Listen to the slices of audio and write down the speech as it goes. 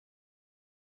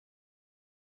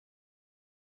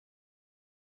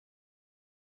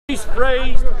He's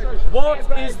phrased,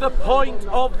 what is the point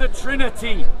of the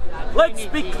Trinity? Let's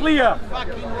be clear,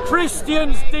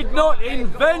 Christians did not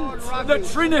invent the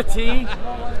Trinity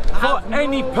for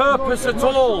any purpose at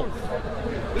all.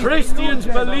 Christians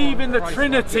believe in the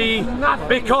Trinity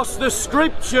because the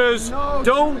Scriptures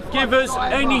don't give us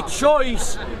any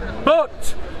choice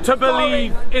but to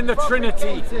believe in the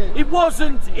Trinity. It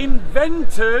wasn't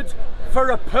invented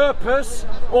for a purpose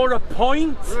or a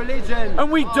point,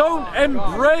 and we don't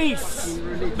embrace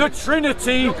the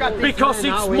Trinity because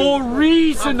it's more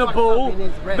reasonable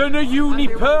than a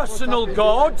unipersonal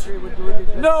God.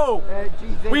 No,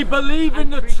 we believe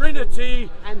in the Trinity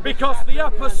because the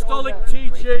apostolic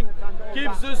teaching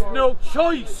gives us no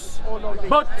choice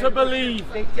but to believe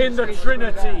in the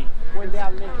Trinity.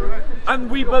 And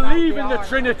we believe in the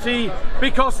Trinity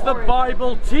because the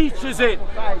Bible teaches it.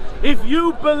 If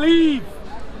you believe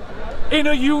in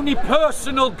a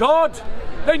unipersonal God,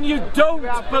 then you don't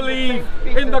believe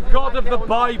in the God of the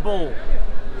Bible.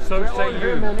 So say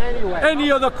you.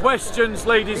 Any other questions,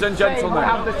 ladies and gentlemen?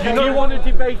 Do you want to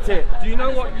debate it? Do you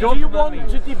know what dogma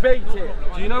means? Do you want to debate it?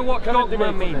 Do you know what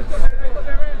dogma means?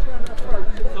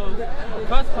 So,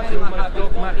 first question I have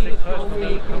is what is your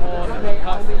take on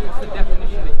what's the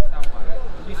definition that you stand by?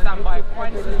 Do you stand by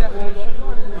Aquinas' definition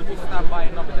or do you stand by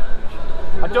another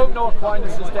definition? I don't know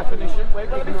Aquinas' definition. Wait,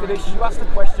 let me finish. You asked a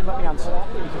question, let me answer.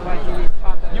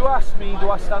 You asked me, do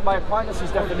I stand by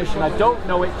Aquinas' definition? I don't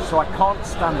know it, so I can't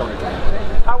stand on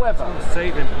it. However,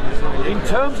 in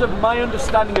terms of my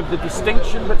understanding of the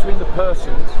distinction between the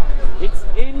persons, it's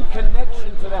in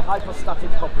connection to their hypostatic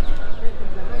property.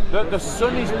 That the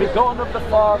Son is begotten of the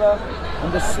Father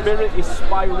and the Spirit is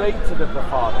spirated of the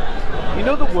Father. In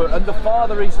other words, and the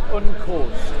Father is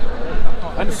uncaused.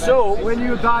 And so, when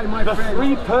you die, my the friend,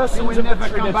 three persons of the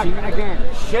Trinity,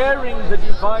 sharing the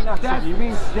divine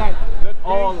attributes that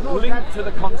are linked to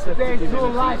the concept of divinity,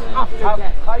 have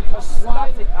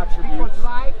hypostatic attributes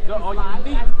that are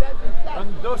unique,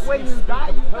 and thus we speak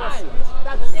of persons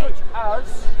such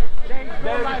as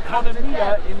their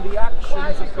economia in the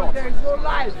actions of God.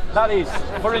 That is,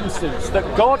 for instance, that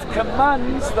God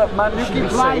commands that man should be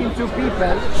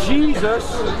saved. Jesus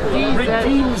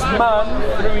redeems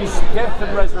man through his death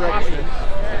and resurrection,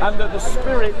 and that the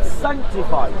Spirit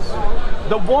sanctifies.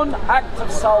 The one act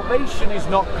of salvation is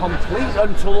not complete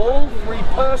until all three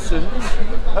persons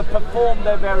have performed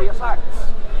their various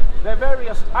acts. Their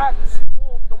various acts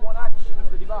form the one action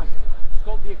of the divine. It's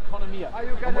called the economia.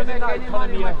 And within that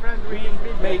economia,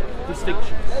 we make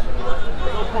distinctions.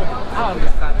 I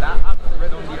understand that. I've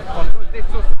read on the economy. This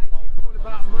society is all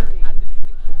about money. And the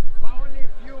distinction between. But only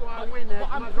if you are winners. But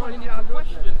I'm putting into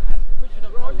question and pushing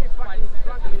up on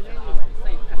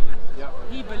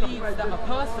he believes that a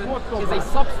person is a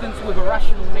substance with a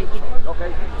rational nature.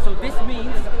 Okay. So this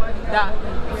means that,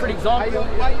 for example,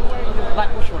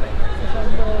 like what's your name?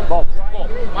 Bob. Bob.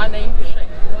 My name is Shay.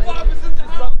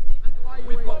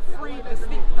 We've got three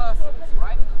distinct persons,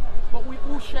 right? But we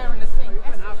all share in the same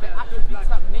essence, the attributes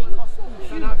that make us all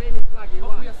human.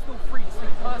 But we are still three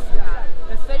distinct persons.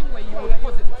 The same way you would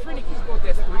posit the Trinity.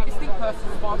 There's three distinct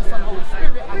persons, Father, Son, Holy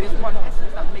Spirit, and there's one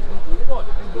essence that makes them all God.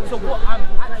 So what I'm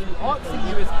actually asking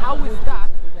you is, how is that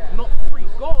not three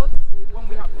gods when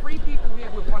we have three people here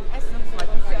with one essence, like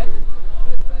you said, for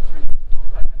the Trinity?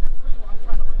 And that's really what I'm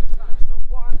trying to understand. So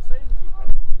what I'm saying to you,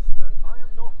 Rebel, is that I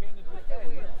am not going to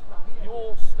defend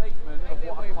your statement of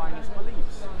what Aquinas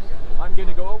believes. I'm going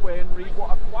to go away and read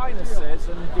what Aquinas says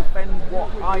and defend what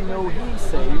I know he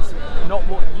says, not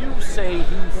what you say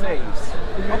he says.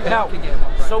 Okay, now,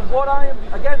 so what I am,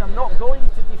 again, I'm not going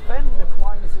to defend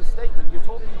Aquinas' statement. You're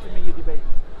talking to me, you're debating.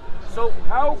 So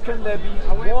how can there be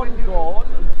one God?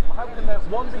 How can there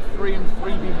one be three and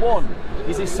three be one?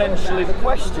 Is essentially the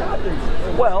question.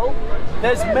 Well,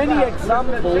 there's many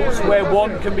examples where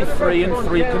one can be three and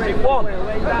three can be one.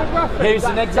 Here's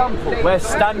an example. We're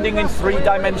standing in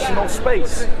three-dimensional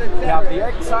space. We have the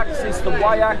x-axis, the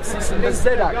y-axis, and the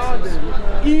z-axis.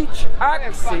 Each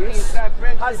axis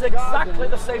has exactly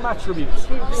the same attributes,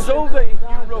 so that if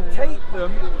you rotate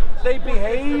them, they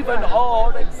behave and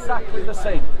are exactly the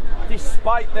same,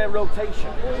 despite their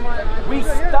rotation. We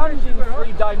stand in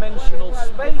three-dimensional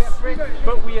space,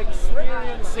 but we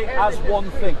experience it as one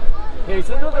thing.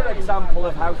 Here's another example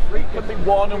of how three can be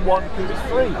one and one can be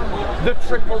three. The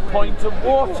triple point of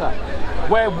water,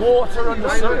 where water under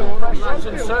certain pressures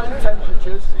and certain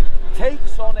temperatures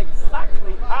takes on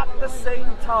exactly at the same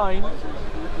time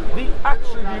the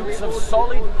attributes of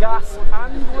solid, gas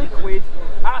and liquid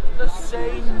at the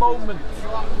same moment.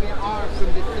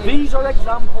 These are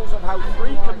examples of how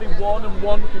 3 can be 1 and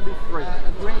 1 can be 3.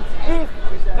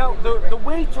 Now, the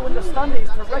way to understand it is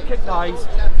to recognize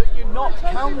that you're not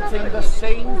counting the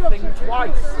same thing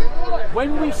twice.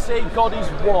 When we say God is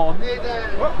 1,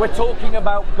 we're talking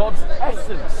about God's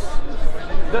essence,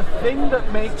 the thing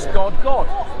that makes God God.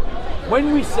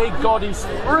 When we say God is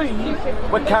 3,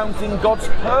 we're counting God's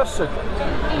person,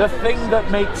 the thing that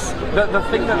makes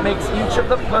each of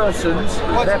the persons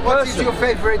their person. What is your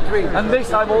favorite drink? And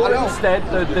this, I've already said,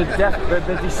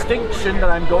 the distinction that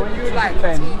I'm going to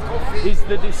defend is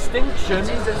the distinction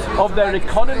of their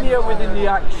economia within the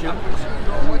action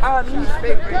and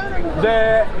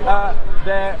their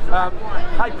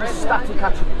hypostatic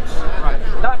attributes.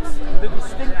 That's the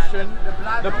distinction,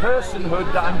 the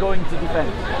personhood that I'm going to defend.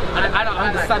 And I don't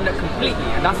understand that completely,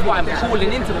 and that's why I'm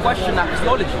calling into question that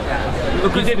theology.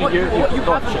 Because what you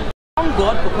have is one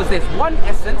God, because there's one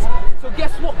essence. So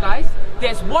guess what, guys?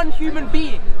 There's one human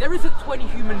being. There isn't 20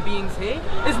 human beings here.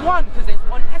 There's one, because there's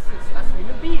one essence. That's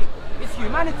human being. It's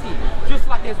humanity. Just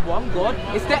like there's one God,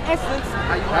 it's their essence.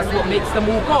 That's what makes them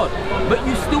all God. But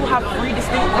you still have 3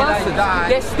 distinct persons.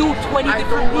 There's still 20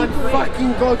 different people.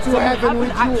 Fucking go to heaven with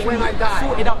you when I die.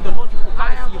 Sorted out the logical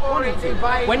fallacy you're falling into.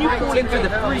 When you fall into the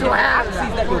 3 different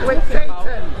axes that you're talking about,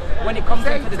 when it comes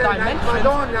into the dimensions,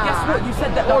 guess what? You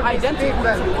said that they're identical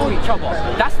to each other.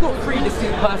 That's not 3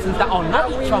 distinct persons that are not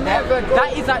each other.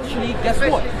 That is actually, guess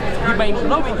what? You may not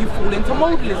know it, you fall into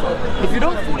modalism. If you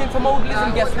don't fall into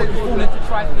modalism, guess what? You fall into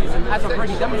tritheism, as I've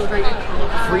already demonstrated.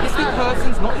 3 distinct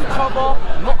persons, not each other,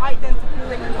 not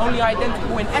identical, only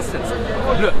identical in essence.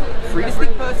 Look, 3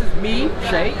 distinct persons, me,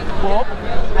 Shay, Bob,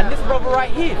 and this brother right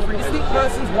here. 3 distinct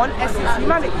persons, one essence,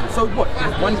 humanity. So what?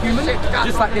 There's one human,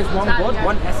 just like there's one God,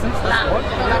 one essence, that's God.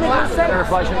 That makes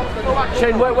sense.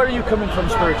 Shane, where are you coming from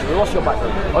spiritually? What's your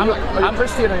background? Are you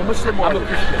Christian, are you Muslim? I'm a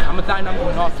Christian. I'm a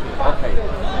dynamic Nazi.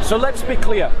 Okay. So let's be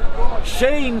clear.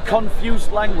 Shane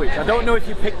confused language. I don't know if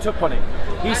you picked up on it.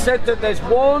 He said that there's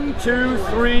 1, 2,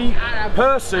 3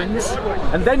 persons,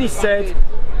 and then he said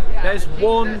there's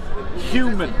one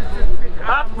human.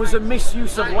 That was a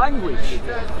misuse of language.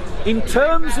 In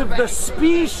terms of the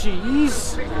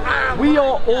species, we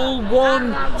are all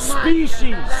one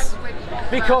species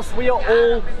because we are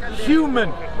all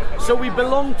human. So we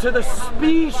belong to the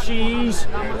species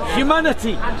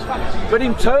humanity. But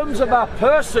in terms of our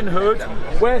personhood,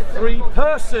 we're 3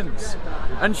 persons.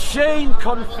 And Shane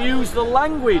confused the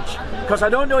language, because I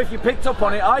don't know if you picked up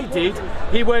on it, I did.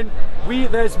 He went,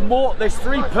 there's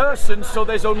 3 persons, so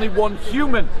there's only one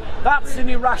human. That's an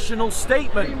irrational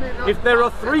statement. If there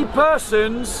are 3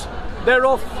 persons, there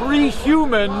are 3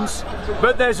 humans,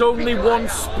 but there's only one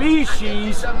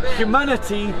species,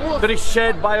 humanity, that is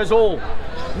shared by us all.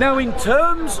 Now, in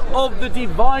terms of the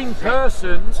divine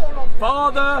persons,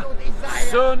 Father,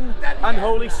 Son, and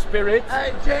Holy Spirit,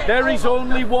 there is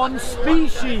only one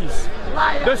species,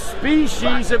 the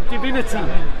species of divinity.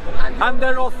 And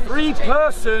there are 3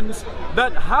 persons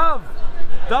that have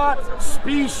that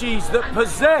species, that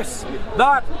possess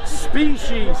that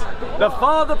species. The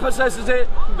Father possesses it,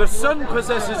 the Son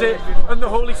possesses it, and the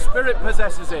Holy Spirit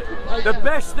possesses it. The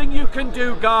best thing you can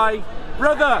do, guy,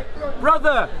 brother,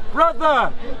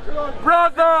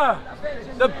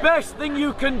 the best thing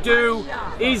you can do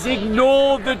is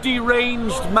ignore the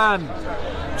deranged man.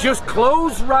 Just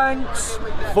close ranks,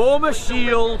 form a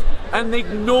shield, and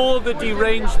ignore the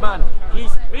deranged man.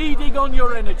 He's feeding on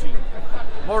your energy.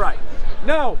 Alright.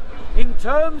 Now, in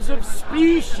terms of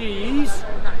species,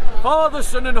 Father,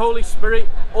 Son, and Holy Spirit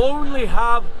only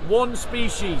have one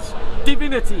species,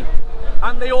 divinity,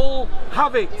 and they all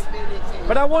have it.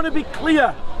 But I want to be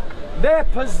clear, their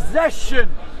possession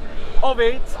of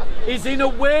it is in a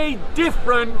way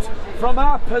different from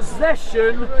our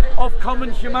possession of common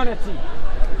humanity.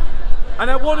 And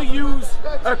I want to use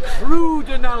a crude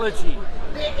analogy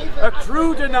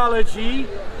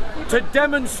to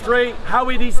demonstrate how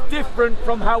it is different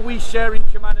from how we share in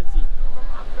humanity.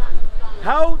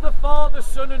 How the Father,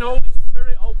 Son, and Holy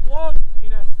Spirit are one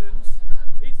in essence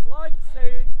is like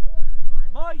saying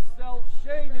myself,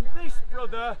 Shane, and this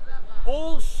brother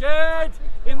all shared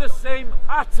in the same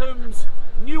atoms,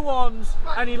 muons,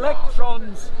 and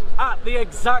electrons at the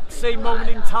exact same moment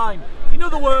in time. In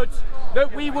other words,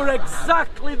 that we were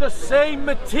exactly the same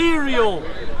material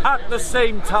at the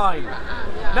same time.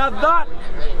 Now that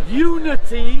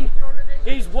unity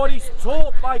is what is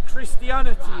taught by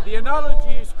Christianity. The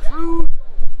analogy is crude,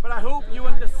 but I hope you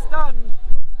understand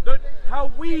that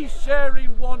how we share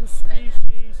in one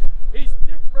species is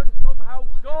different from how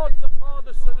God, the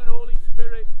Father, Son, and Holy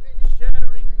Spirit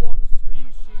share in one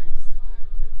species.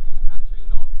 Actually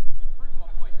not. You prove my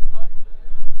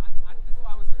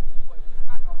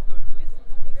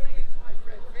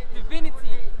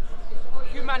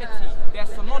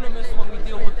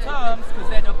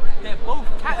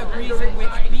categories in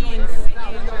which beings sit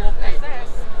in or possess.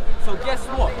 So guess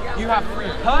what? You have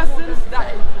three persons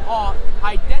that are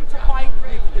identified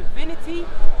with divinity,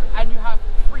 and you have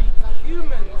three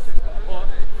humans, or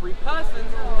three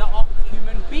persons that are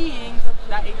human beings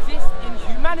that exist in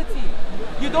humanity.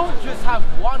 You don't just have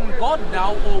one God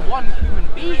now or one human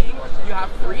being, you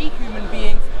have three human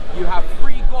beings, you have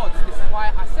three gods. This is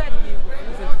why I said he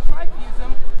falls into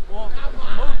tritheism or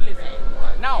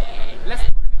modalism. Now, let's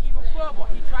prove it even further.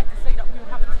 He tried to say that we would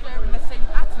have to share in the same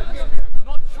atoms.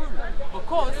 Not true,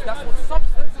 because that's what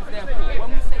substance is there for.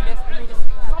 When we say there's three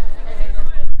distinct substances,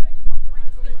 we're talking about three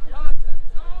distinct persons.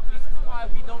 This is why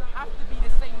we don't have to be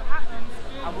the same atoms,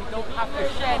 and we don't have to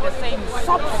share the same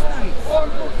substance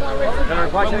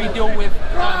when we deal with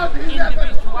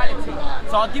individuality.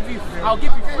 So I'll give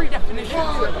you three definitions.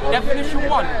 Definition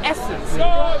one, essence.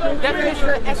 Definition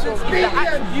of essence is the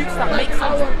attributes that make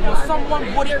something or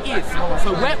someone what it is.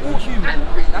 So we're all human.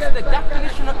 That's the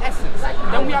definition of essence.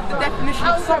 Then we have the definition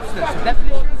of substance. The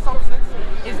definition of substance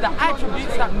is the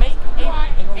attributes that make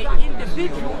an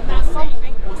individual or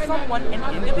something or someone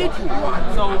an individual.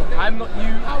 So I'm not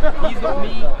you, he's not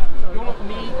me, you're not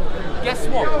me. Guess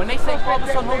what? When they say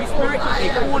Father, Son, Holy Spirit, they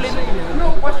call in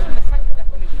question the second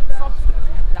definition, substance.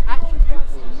 The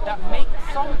attributes that make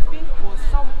something or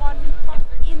someone an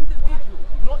individual,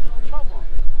 not each other.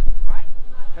 Right?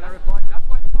 Can I reply? That's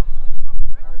why the Father, Son, and Son,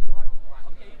 correct? Can I reply?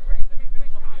 Okay, let me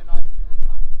finish up here and I'll let you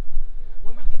reply.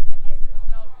 When we get to essence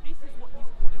now, this is what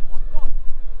he's calling one God.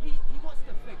 He wants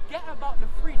to forget about the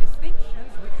three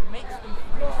distinctions which makes them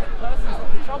three distinct persons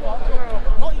of each other,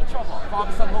 not each other,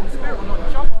 Father, Son, Holy Spirit, or not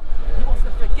each other. He wants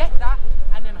to forget that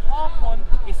and then harp on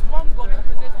it's one God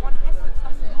because there's one essence.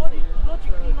 That's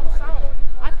logically not sound.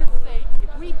 I can say,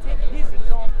 if we take his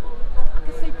example, I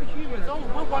can say for humans, oh,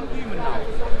 we're one human now.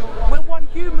 We're one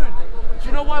human. Do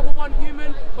you know why we're one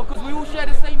human? Because we all share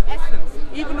the same essence,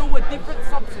 even though we're different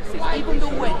substances, even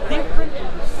though we're different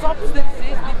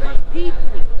substances, different people.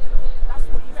 That's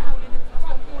what he's calling it. That's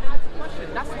what I'm calling into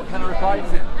question. That's what he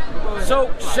replies in.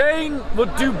 So Shane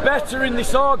would do better in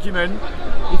this argument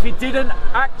if he didn't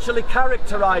actually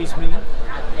characterize me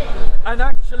and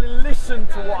actually listen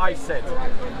to what I said.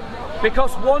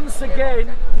 Because once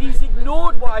again, he's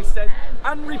ignored what I said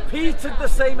and repeated the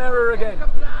same error again.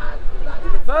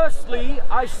 Firstly,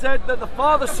 I said that the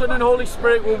Father, Son and Holy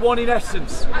Spirit were one in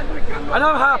essence. And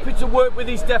I'm happy to work with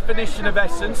his definition of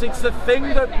essence. It's the thing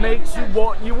that makes you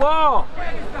what you are.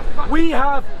 We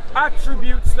have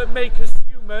attributes that make us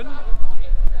human,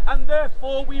 and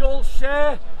therefore we all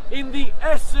share in the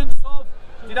essence of,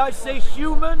 did I say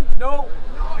human? No,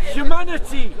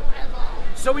 humanity.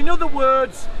 So in other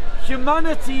words,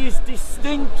 humanity is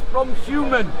distinct from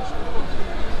human.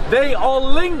 They are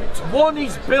linked, one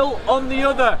is built on the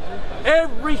other.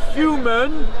 Every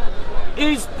human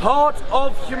is part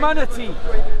of humanity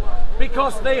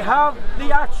because they have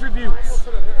the attributes,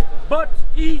 but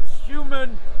each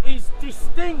human is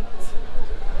distinct.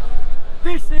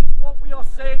 This is what we are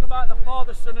saying about the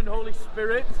Father, Son and Holy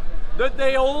Spirit, that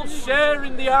they all share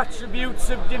in the attributes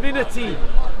of divinity.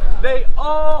 They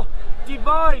are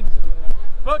divine,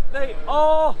 but they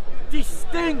are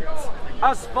distinct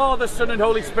as Father, Son and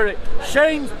Holy Spirit.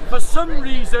 Shane, for some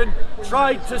reason,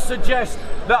 tried to suggest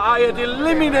that I had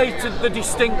eliminated the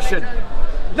distinction.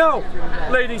 Now,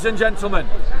 ladies and gentlemen,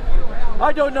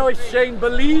 I don't know if Shane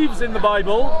believes in the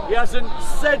Bible. He hasn't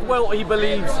said what he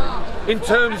believes in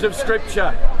terms of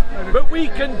Scripture. But we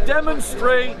can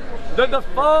demonstrate that the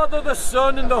Father, the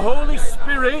Son and the Holy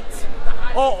Spirit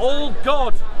are all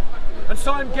God. And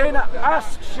so I'm going to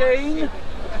ask Shane,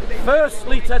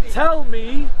 firstly, to tell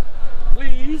me,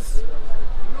 please,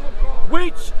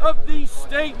 which of these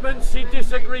statements he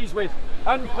disagrees with.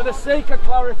 And for the sake of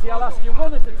clarity, I'll ask you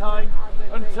one at a time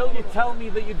until you tell me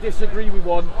that you disagree with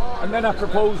one, and then I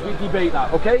propose we debate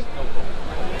that, okay?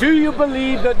 Do you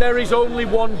believe that there is only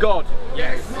one God?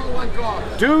 Yes.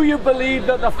 Do you believe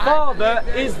that the Father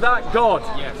is that God?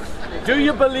 Yes. Do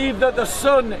you believe that the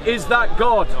Son is that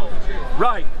God?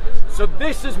 Right. So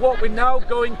this is what we're now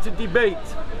going to debate.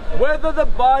 Whether the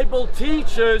Bible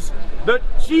teaches that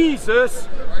Jesus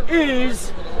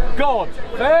is God.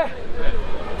 Fair?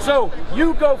 So,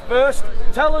 you go first.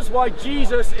 Tell us why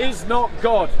Jesus is not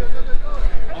God.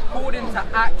 According to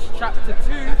Acts chapter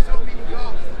 2,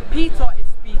 Peter is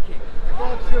speaking.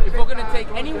 If we're going to take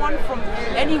any words from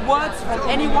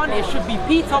anyone, it should be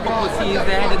Peter, because he is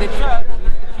the head of the church,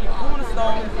 he's the chief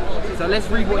cornerstone. So let's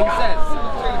read what he says.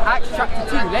 Acts chapter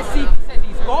 2. Let's see if he says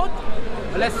he's God,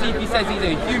 or let's see if he says he's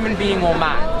a human being or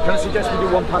man. Can I suggest we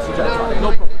do one passage at a time?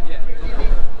 No problem.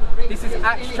 Yeah. This is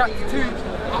Acts chapter 2.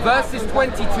 verses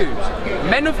 22.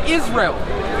 Men of Israel,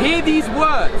 hear these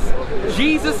words.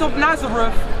 Jesus of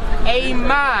Nazareth, a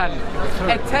man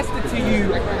attested to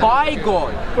you by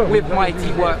God with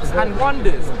mighty works and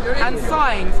wonders and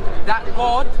signs that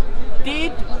God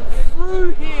did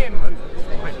through him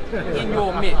in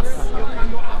your midst,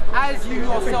 as you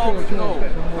yourselves know.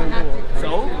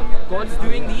 So, God's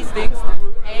doing these things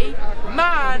through a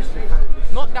man.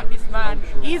 Not that this man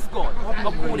is God,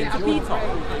 according to Peter.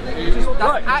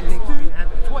 That's Acts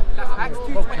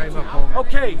 2:22.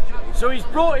 Okay, so he's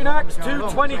brought in Acts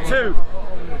 2:22.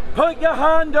 Put your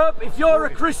hand up if you're a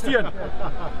Christian.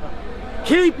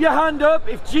 Keep your hand up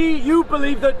if you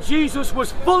believe that Jesus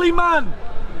was fully man.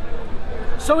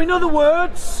 So in other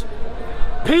words,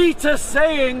 Peter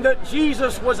saying that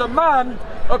Jesus was a man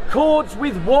accords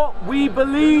with what we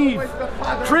believe.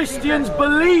 Christians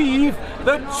believe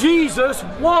that Jesus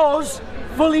was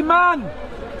fully man.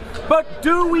 But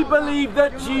do we believe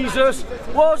that Jesus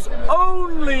was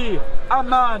only a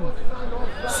man?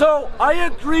 So I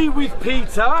agree with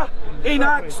Peter in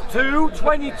Acts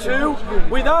 2:22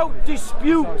 without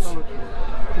dispute.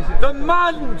 The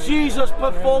man Jesus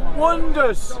performed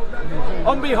wonders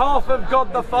on behalf of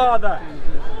God the Father.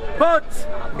 But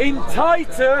in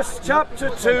Titus chapter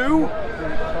 2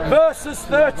 verses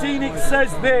 13 it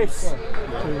says this: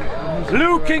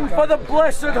 looking for the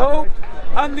blessed hope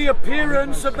and the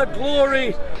appearance of the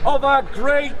glory of our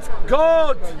great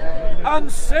God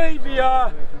and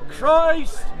Saviour,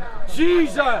 Christ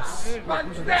Jesus.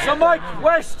 So my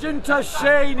question to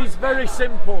Shane is very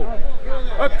simple.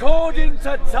 According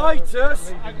to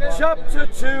Titus chapter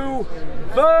 2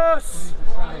 verse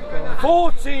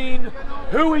 14,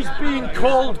 who is being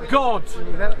called God?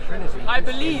 I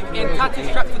believe in Titus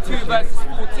chapter 2 verses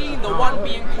 14, the one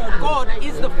being called God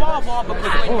is the Father,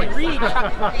 because when you read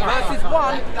verses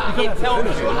 1, it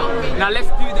tells you. Now let's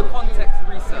do the context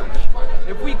research.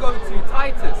 If we go to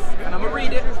Titus, and I'm going to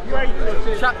read it,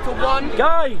 chapter 1.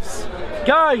 Guys,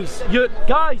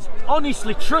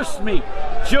 honestly, trust me,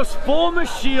 just form a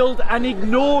shield and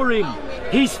ignore him.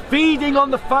 He's feeding on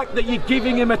the fact that you're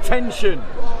giving him attention.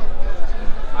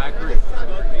 I agree.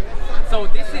 So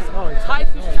this is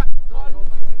Titus chapter 1,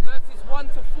 verses 1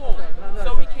 to 4.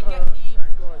 So we can get the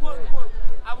quote-unquote,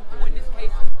 I would call in this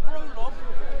case, prologue,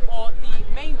 or the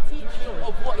main teaching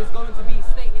of what is going to be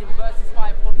stated in verses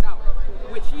 5 on down,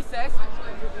 which he says,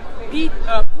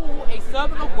 Paul, a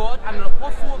servant of God and an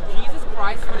apostle of Jesus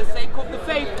Christ, for the sake of the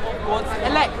faith of God's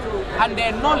elect, and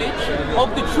their knowledge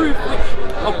of the truth which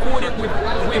according with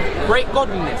great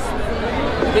godliness.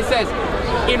 It says,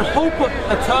 in hope of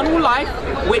eternal life,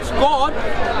 which God,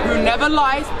 who never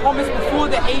lies, promised before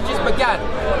the ages began,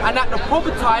 and at the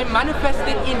proper time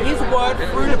manifested in his word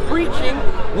through the preaching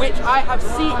which I have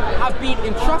been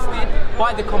entrusted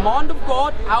by the command of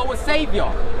God, our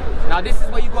Saviour. Now this is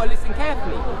where you got to listen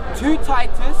carefully. To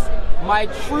Titus, my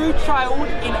true child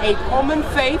in a common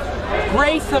faith,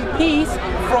 grace and peace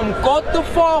from God the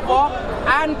Father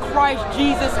and Christ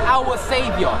Jesus our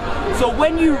Saviour. So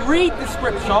when you read the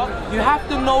scripture, you have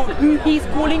to know who he's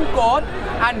calling God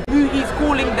and who he's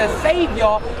calling the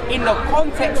Saviour in the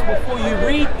context before you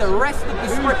read the rest of the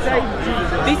scripture.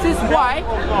 This is why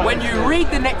when you read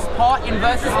the next part in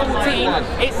verses 14,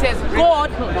 it says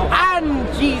God and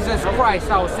Jesus Christ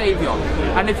our Saviour.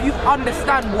 And if you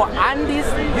understand what and is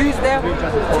used there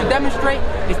to demonstrate,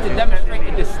 is to demonstrate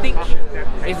a distinction.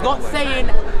 It's not saying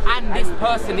and this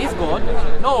person is God.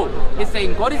 No, it's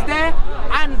saying God is there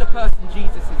and the person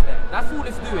Jesus is there. That's all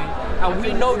it's doing, and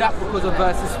we know that because of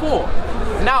verses 4.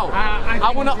 Now,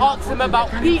 I want to ask him about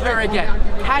Peter again.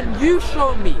 Can you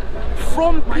show me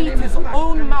from Peter's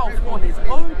own mouth or his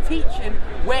own teaching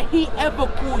where he ever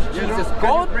calls Jesus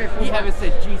God, he ever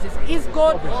says Jesus is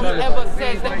God, he ever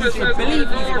says that you should believe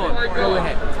he's God? Go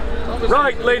ahead.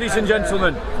 Right, ladies and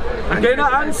gentlemen, I'm going to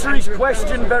answer his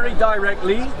question very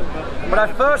directly, but I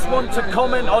first want to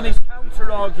comment on his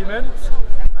counter-argument,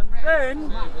 and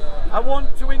then I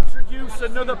want to introduce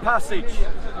another passage.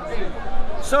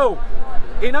 So,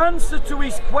 in answer to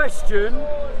his question,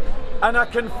 and I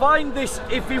can find this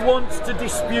if he wants to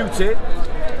dispute it,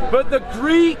 but the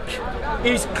Greek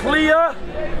is clear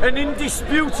and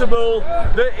indisputable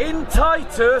that in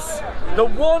Titus, the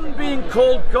one being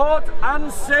called God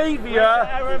and Saviour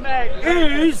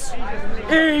is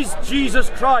Jesus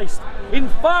Christ. In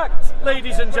fact,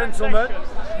 ladies and gentlemen,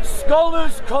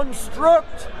 scholars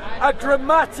construct a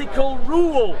grammatical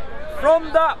rule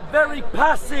from that very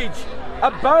passage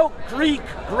about Greek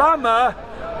grammar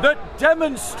that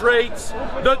demonstrates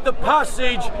that the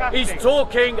passage is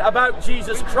talking about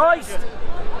Jesus Christ,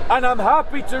 and I'm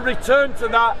happy to return to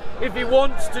that if he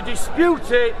wants to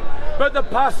dispute it, but the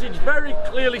passage very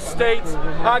clearly states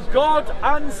our God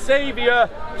and Saviour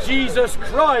Jesus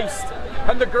Christ,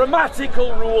 and the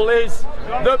grammatical rule is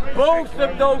that both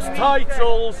of those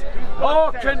titles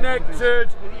are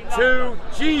connected to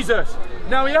Jesus.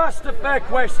 Now he asked a fair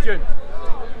question.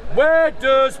 Where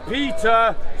does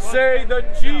Peter say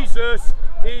that Jesus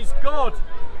is God?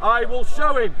 I will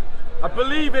show him. I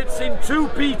believe it's in 2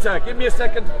 Peter. Give me a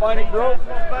second to find it, bro.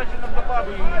 What version of the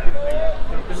Bible you give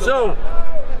me? So,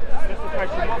 Just a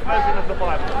question. What version of the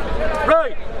Bible?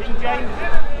 right. King James,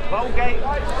 Vulgate,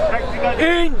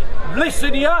 Hexagon?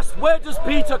 Listen, he asked, where does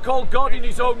Peter call God in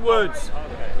his own words?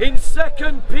 In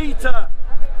 2 Peter,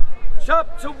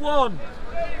 chapter 1,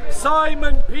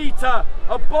 Simon Peter,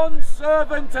 a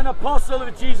bondservant and apostle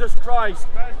of Jesus Christ,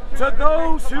 to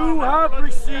those who have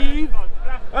received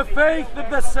a faith of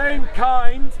the same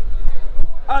kind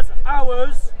as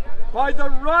ours, by the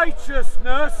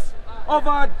righteousness of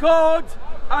our God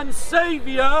and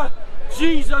Saviour,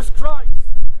 Jesus Christ.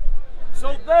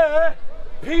 So there,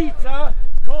 Peter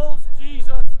calls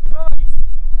Jesus Christ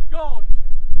God.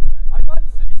 I've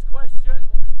answered his question.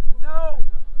 No.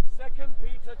 2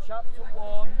 Peter chapter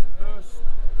 1, verse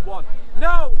 1.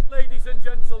 Now, ladies and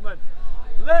gentlemen,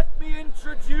 let me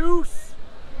introduce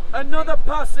another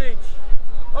passage.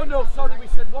 Oh no, sorry, we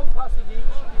said one passage each,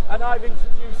 and I've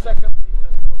introduced 2 Peter,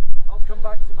 so I'll come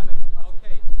back to my next passage.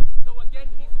 Okay, so again,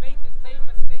 he's made the same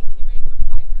mistake he made with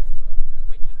Titus,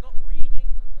 which is not reading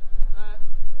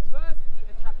 1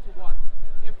 Peter chapter 1.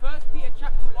 In 1 Peter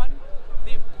chapter 1,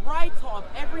 the writer of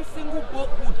every single book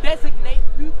will designate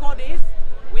who God is,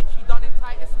 which he done in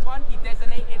Titus 1. He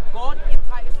designated God in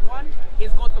Titus 1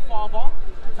 is God the Father.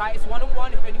 Titus 1 and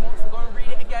 1, if anyone wants to go and read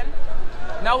it again.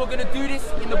 Now we're going to do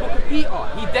this in the book of Peter.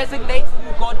 He designates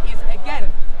who God is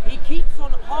again. He keeps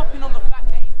on harping on the fact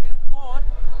that he says God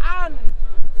and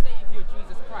Saviour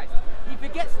Jesus Christ. He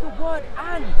forgets the word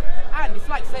and. It's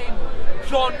like saying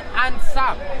John and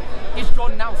Sam. Is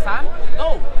John now Sam?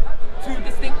 No. 2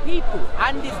 distinct people.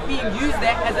 And is being used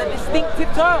there as a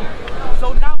distinctive term.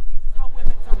 So now this is how we're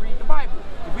meant to read the Bible.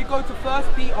 If we go to 1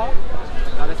 Peter,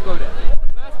 now let's go there.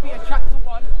 1 Peter chapter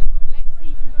 1, let's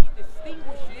see who he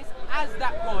distinguishes as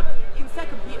that God in 2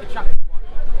 Peter chapter 1,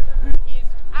 who is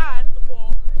and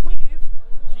or with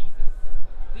Jesus.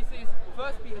 This is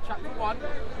 1 Peter chapter 1,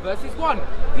 verses 1.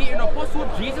 Peter, an apostle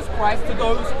of Jesus Christ, to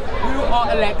those who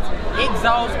are elect,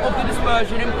 exiles of the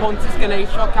dispersion in Pontus,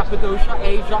 Galatia, Cappadocia,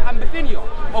 Asia, and Bithynia,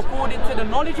 according to the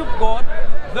knowledge of God,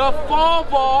 the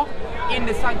Father, in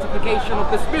the sanctification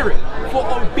of the Spirit, for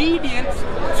obedience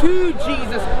to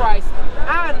Jesus Christ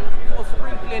and for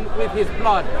sprinkling with his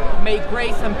blood. May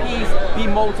grace and peace be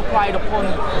multiplied upon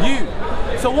you.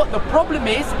 So what the problem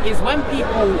is when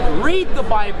people read the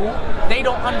Bible, they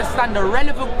don't understand the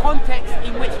relevant context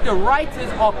in which the writers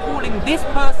are calling this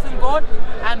person God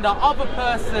and the other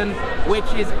person which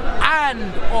is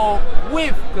and or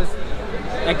with, because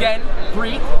again,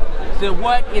 Greek, the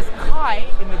word is kai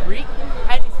in the Greek,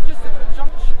 and it's just a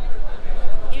conjunction.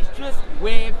 It's just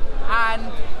with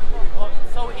and.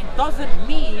 So it doesn't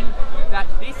mean that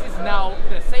this is now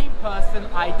the same person,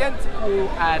 identical,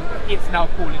 and it's now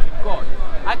calling him God.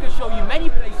 I can show you many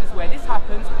places where this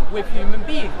happens with human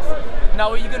beings.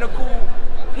 Now, are you going to call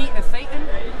Peter Satan?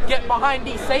 Get behind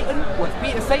thee, Satan. What's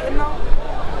Peter Satan now?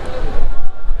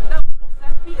 That makes no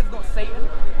sense. Peter's not Satan.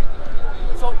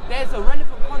 So there's a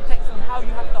relevant context on how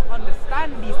you have to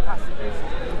understand these passages.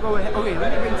 Go ahead. Okay,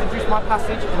 let me introduce my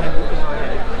passage and then we'll go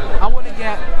ahead. I want to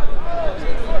get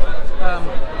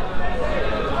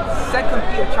 2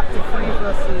 Peter chapter 3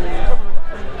 verses.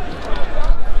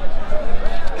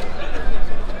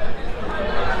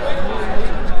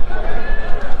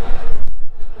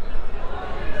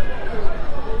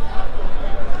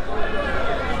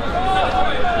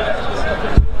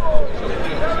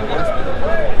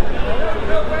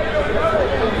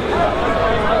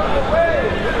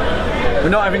 We're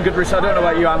not having good reception. I don't know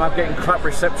about you, I'm getting crap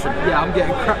reception. Yeah, I'm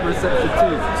getting crap reception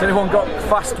too. Has anyone got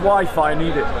fast Wi-Fi? I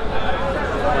need it.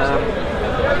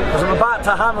 Because I'm about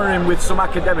to hammer him with some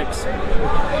academics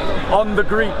on the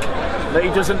Greek that he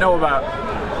doesn't know about.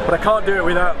 But I can't do it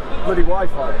without bloody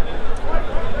Wi-Fi.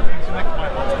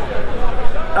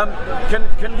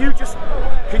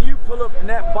 Can you pull up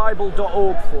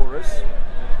netbible.org for us?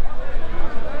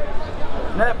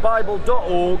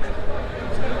 Netbible.org.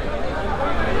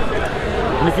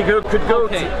 And if you could go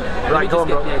okay. to... Right, go on,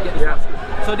 bro. Yeah.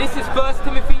 So this is 1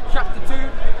 Timothy chapter 2,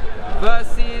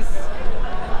 verses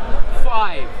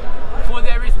 5. For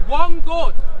there is one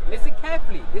God. Listen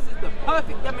carefully. This is the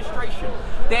perfect demonstration.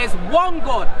 There's one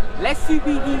God. Let's see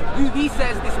who he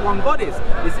says this one God is.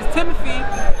 This is Timothy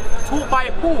taught by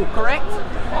Paul, correct?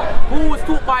 Paul was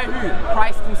taught by who?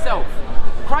 Christ himself.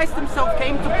 Christ himself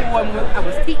came to Paul and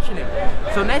was teaching him.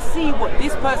 So let's see what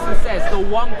this person says the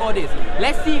one God is.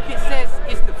 Let's see if it says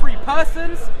it's the three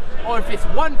persons or if it's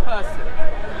one person.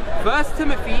 1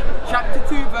 Timothy chapter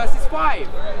 2 verses 5.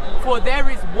 For there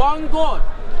is one God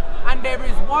and there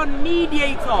is one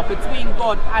mediator between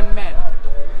God and men,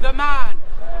 the man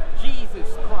Jesus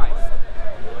Christ.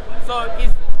 So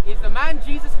is the man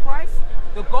Jesus Christ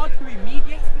the God who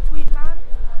mediates between man,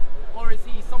 or is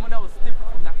he someone else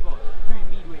different from that God who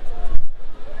mediates between?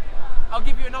 I'll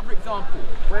give you another example.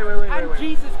 Wait.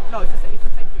 Jesus, no, it's the same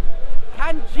thing.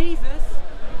 Can Jesus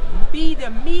be the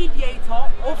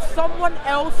mediator of someone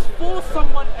else for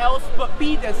someone else, but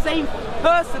be the same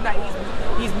person that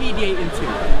he's mediating to?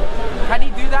 Can he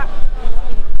do that,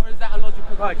 or is that a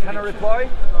logical? Right, can I reply?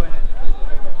 Go ahead.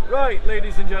 Right,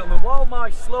 ladies and gentlemen, while my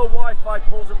slow Wi-Fi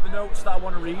pulls up the notes that I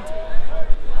want to read,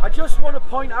 I just want to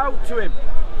point out to him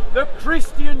that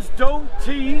Christians don't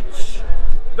teach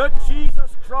that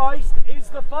Jesus Christ is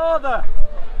the Father.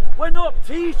 We're not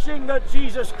teaching that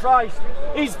Jesus Christ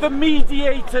is the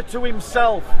mediator to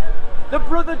himself. The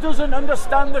brother doesn't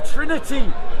understand the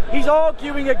Trinity. He's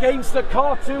arguing against the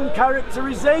cartoon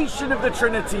characterization of the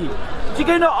Trinity. If you're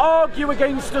going to argue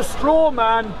against a straw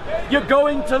man, you're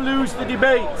going to lose the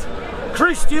debate.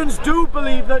 Christians do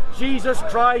believe that Jesus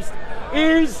Christ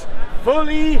is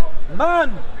fully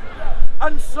man.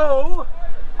 And so,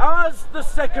 as the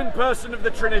second person of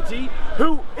the Trinity,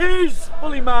 who is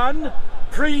fully man,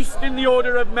 priest in the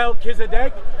order of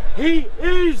Melchizedek, he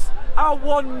is our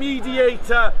one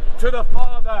mediator to the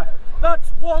Father. That's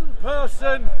one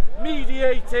person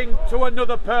mediating to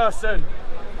another person.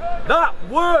 That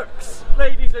works,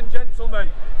 ladies and gentlemen.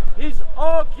 His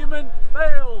argument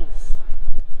fails.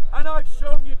 And I've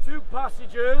shown you two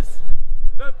passages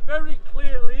that very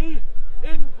clearly,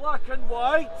 in black and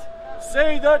white,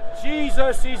 say that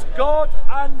Jesus is God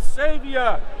and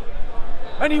Saviour.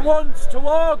 And he wants to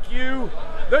argue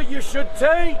that you should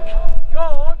take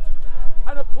God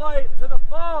and apply it to the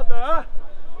Father,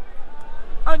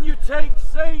 and you take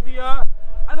Saviour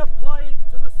and apply it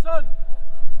to the Son.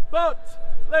 But,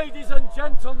 ladies and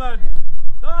gentlemen,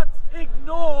 that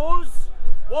ignores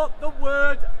what the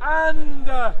word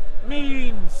 "and"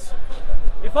 means.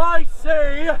 If I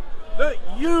say that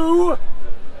you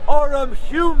are a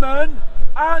human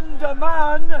and a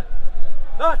man,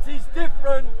 that is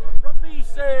different from me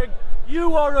saying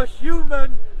you are a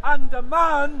human and a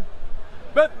man,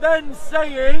 but then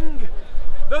saying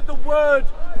that the word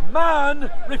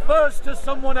man refers to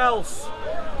someone else.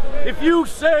 If you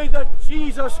say that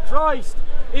Jesus Christ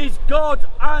is God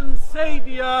and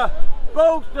Saviour,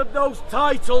 both of those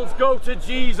titles go to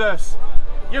Jesus.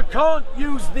 You can't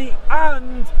use the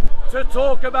 "and" to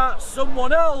talk about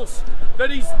someone else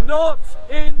that is not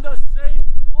in the same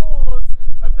clause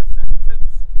of the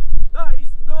sentence. That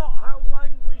is not how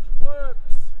language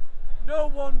works. No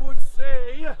one would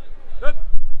say that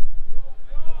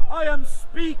I am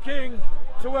speaking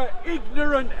to an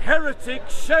ignorant heretic,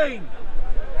 Shane,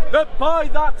 that by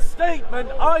that statement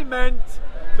I meant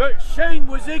that Shane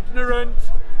was ignorant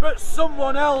but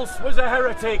someone else was a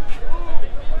heretic.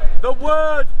 The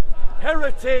word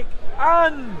heretic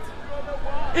and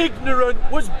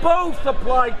ignorant was both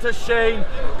applied to Shane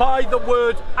by the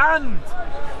word "and."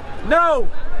 Now,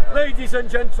 ladies and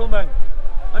gentlemen,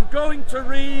 I'm going to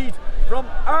read from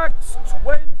Acts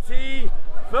 20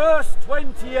 verse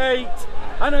 28,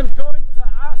 and I'm going to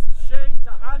ask Shane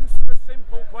to answer a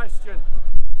simple question.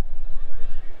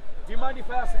 Do you mind if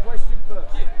I ask the question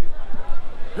first?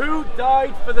 Who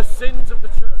died for the sins of the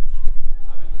church?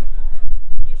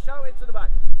 Can you shout it to the back?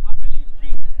 I believe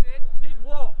Jesus did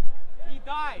what? He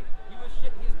died.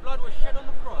 His blood was shed on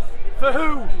the cross. For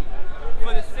who?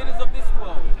 For the sinners of this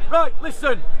world. Right,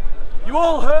 listen. You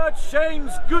all heard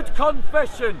Shane's good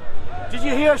confession. Did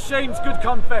you hear Shane's good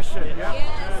confession?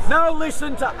 Yes. Now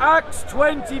listen to Acts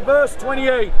 20 verse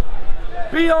 28.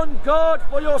 Be on guard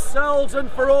for yourselves and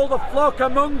for all the flock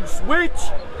amongst which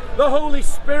the Holy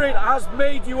Spirit has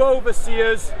made you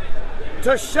overseers,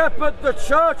 to shepherd the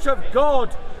church of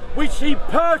God, which he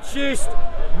purchased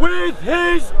with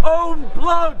his own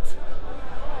blood.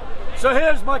 So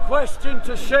here's my question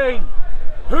to Shane.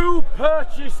 Who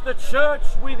purchased the church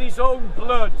with his own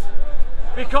blood?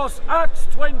 Because Acts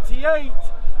 28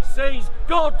 says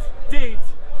God did.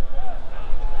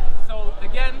 So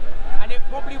again, and it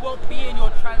probably won't be in your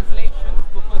translations,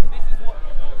 because this is what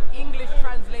English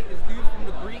translators do from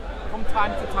the Greek from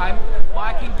time to time, but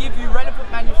I can give you relevant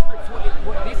manuscripts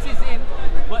what this is in,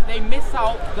 but they miss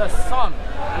out the Son,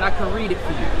 and I can read it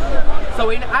for you. So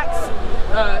in Acts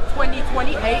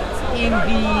 20:28, in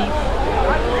the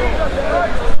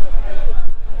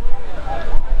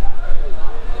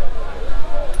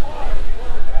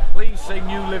Please say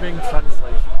New Living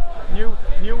Translation.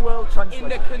 New World Translation. in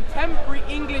the contemporary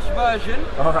English version,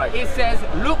 All right. it says,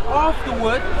 "Look after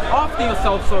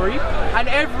yourself, and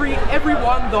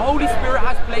everyone the Holy Spirit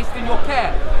has placed in your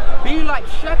care. Be like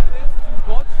shepherds to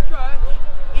God's church.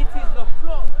 It is the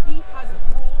flock He has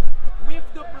brought with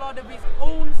the blood of His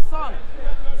own Son."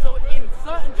 So in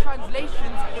certain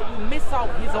translations, it will miss out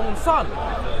His own Son.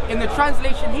 In the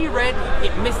translation he read,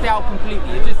 it missed it out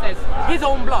completely. It just says His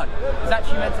own blood. It's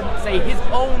actually meant to say His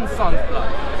own Son's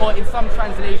blood. Or in some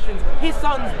translations, His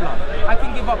Son's blood. I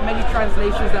can give up many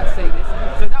translations that say this.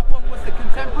 So that one was the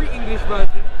contemporary English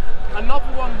version.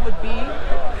 Another one would be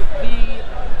the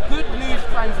Good News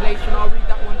translation. I'll read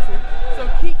that one too. So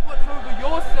keep watch over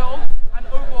yourselves and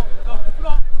over the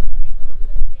flock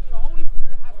which the Holy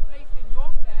Spirit has placed in your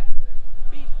care.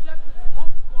 Be shepherds of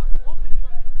God, of the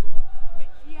church of God,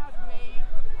 which He has made.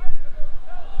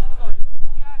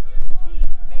 He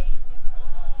made his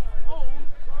own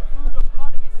through the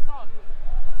blood of His Son.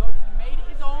 So He made it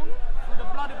His own through the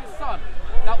blood of His Son.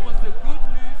 That was the Good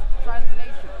News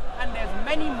translation. And there's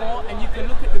many more, and you can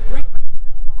look at the Greek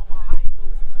manuscripts that are behind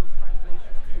those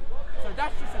translations too. So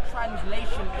that's just a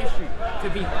translation issue, to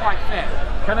be quite fair.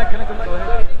 Can I come back? Go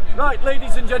ahead. Right,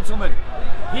 ladies and gentlemen,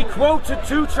 he quoted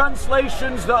two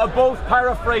translations that are both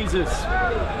paraphrases.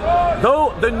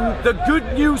 Though the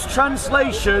Good News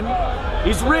translation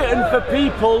is written for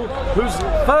people whose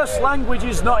first language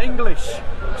is not English.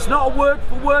 It's not a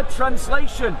word-for-word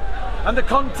translation. And the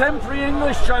contemporary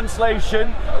English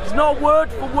translation is not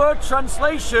word-for-word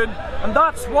translation, and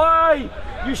that's why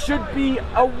you should be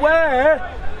aware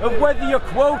of whether you're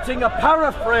quoting a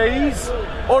paraphrase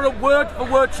or a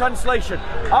word-for-word translation.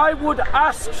 I would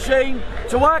ask Shane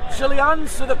to actually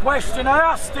answer the question I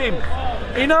asked him.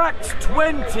 In Acts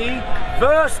 20,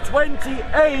 verse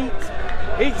 28,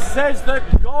 it says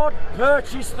that God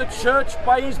purchased the church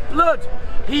by His blood.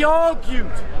 He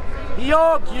argued,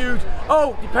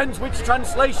 oh, depends which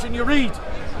translation you read.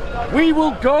 We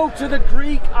will go to the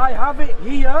Greek, I have it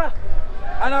here,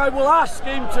 and I will ask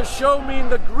him to show me in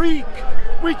the Greek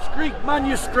which Greek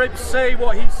manuscripts say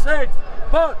what he said.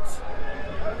 But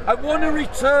I want to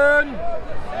return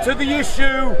to the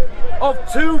issue of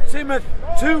 2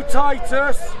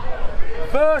 Titus,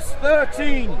 verse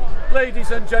 13,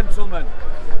 ladies and gentlemen.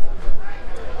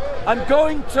 I'm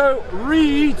going to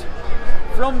read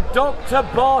from Dr.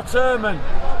 Bart Ehrman.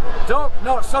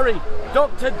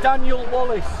 Dr. Daniel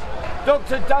Wallace.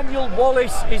 Dr. Daniel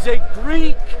Wallace is a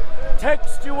Greek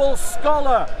textual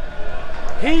scholar.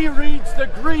 He reads the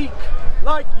Greek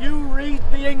like you read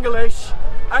the English,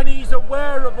 and he's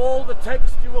aware of all the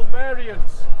textual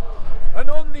variants. And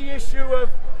on the issue of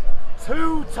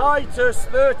 2 Titus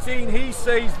 13, he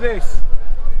says this: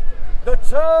 the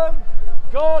term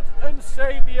God and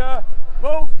Saviour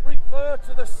both refer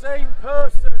to the same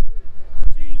person,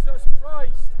 Jesus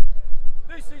Christ.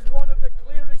 This is one of the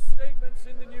clearest statements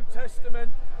in the New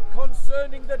Testament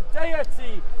concerning the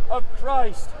deity of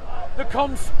Christ. The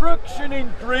construction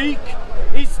in Greek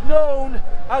is known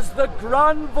as the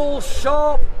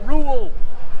Granville-Sharp rule,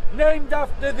 named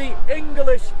after the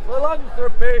English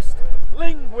philanthropist,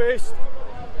 linguist,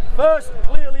 first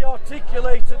clearly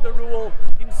articulated the rule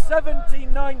in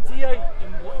 1798.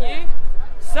 In what year?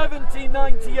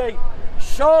 1798.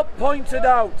 Sharp pointed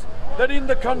out that in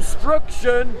the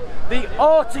construction, the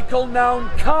article noun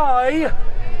kai,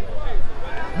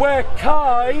 where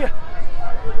kai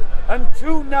and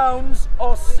two nouns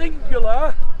are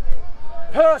singular,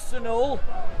 personal,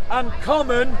 and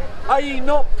common, i.e.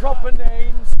 not proper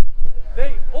names,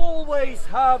 they always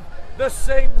have the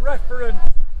same reference.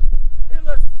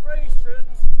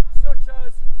 Illustrations such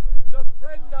as the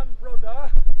friend and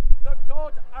brother, the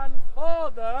God and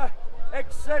Father,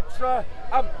 etc.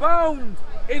 abound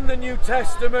in the New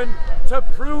Testament to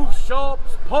prove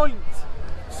Sharp's point.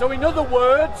 So in other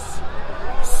words,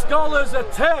 scholars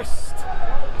attest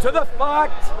to the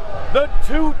fact that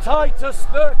 2 Titus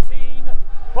 13,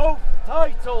 both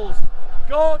titles,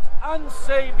 God and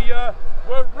Saviour,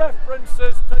 were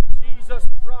references to Jesus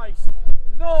Christ,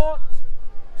 not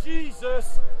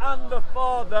Jesus and the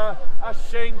Father, as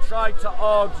Shane tried to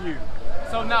argue.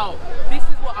 So now, this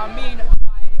is what I mean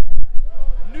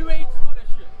by New Age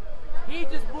scholarship. He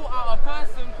just brought out a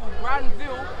person called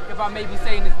Granville, if I may be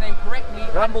saying his name correctly,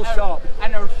 Granville-Sharp,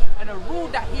 and a rule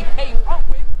that he came up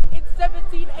with in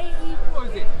 1780, what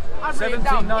was it? I read it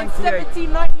down. In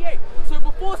 1798. So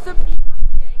before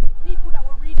 1798, the people that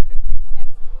were reading the Greek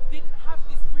text didn't have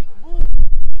this Greek rule.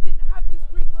 They didn't have this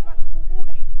Greek grammatical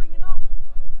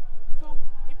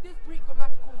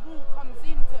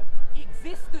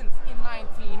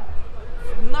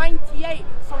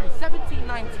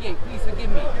 1798. Please forgive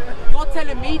me. You're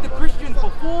telling me the Christians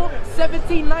before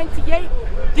 1798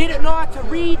 didn't know how to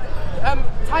read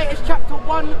Titus chapter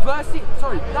 1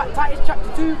 Titus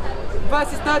chapter 2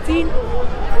 verses 13?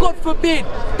 God forbid.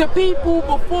 The people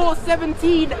before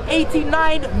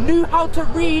 1789 knew how to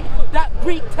read that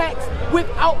Greek text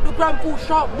without the Granville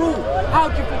Sharp rule. How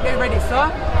do you think they read it,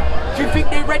 sir? Do you think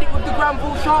they read it with the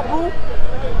Granville Sharp rule?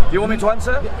 Do you want me to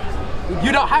answer?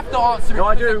 You don't have to answer it. No,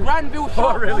 I do. The Granville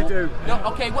Sharp I really rule, do. No,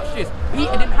 okay, watch this.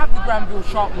 Peter didn't have the Granville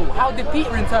Sharp rule. How did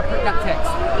Peter interpret that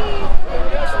text?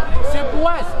 Simple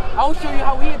as. I'll show you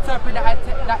how he interpreted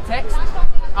that text.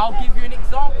 I'll give you an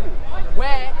example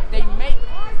where they make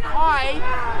Kai.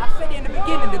 I said it in the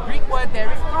beginning. The Greek word there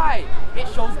is Kai. It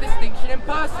shows distinction in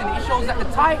person. It shows that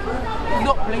the title is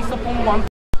not placed upon one.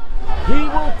 He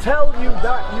will tell you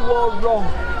that you are wrong.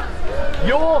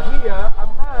 You're here, a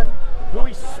man who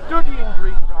is studying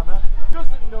Greek grammar,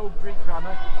 doesn't know Greek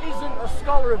grammar, isn't a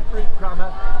scholar of Greek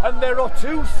grammar, and there are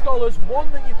two scholars,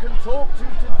 one that you can talk to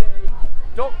today,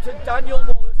 Dr. Daniel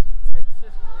Wallace,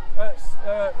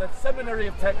 the Seminary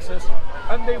of Texas,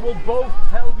 and they will both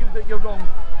tell you that you're wrong.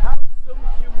 Have some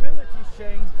humility,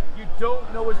 Shane. You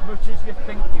don't know as much as you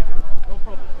think you do. No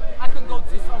problem. I can go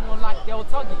to someone like Del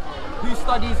Tuggy, who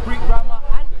studies Greek grammar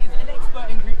and is an expert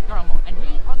in Greek grammar, and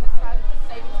he understands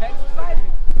the same text as I do.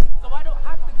 So I don't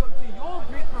have to go to your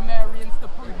Greek grammarians to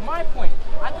prove my point.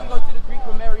 I can go to the Greek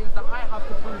grammarians that I have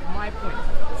to prove my point.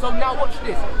 So now watch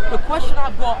this. The question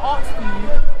I've got to ask for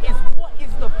you is, what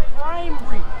is the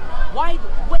primary?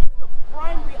 What is the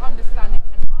primary understanding,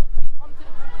 and how do we come to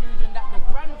the conclusion that the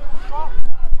Granville Sharp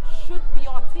should be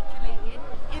articulated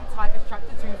in Titus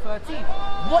chapter 2:13?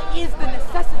 What is the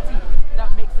necessity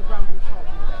that makes the Granville Sharp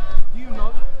there? Do you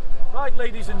know? Right,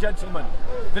 ladies and gentlemen,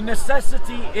 the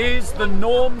necessity is the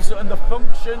norms and the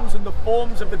functions and the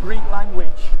forms of the Greek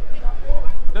language.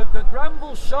 The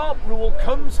Granville Sharp rule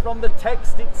comes from the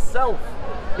text itself.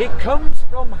 It comes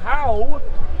from how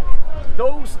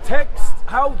those texts,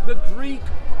 how the Greek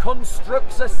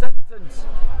constructs a sentence,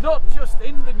 not just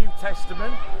in the New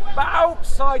Testament, but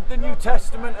outside the New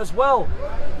Testament as well.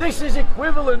 This is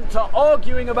equivalent to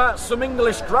arguing about some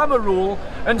English grammar rule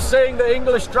and saying that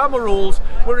English grammar rules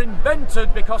were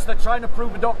invented because they're trying to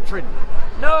prove a doctrine.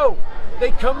 No,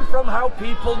 they come from how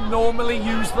people normally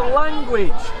use the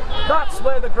language. That's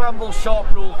where the Granville Sharp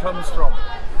rule comes from.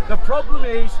 The problem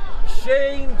is,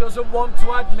 Shane doesn't want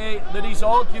to admit that his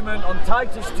argument on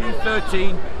Titus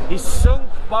 2:13 is sunk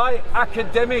by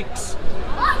academics.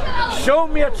 Show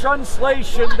me a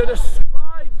translation that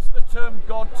ascribes the term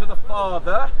God to the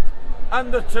Father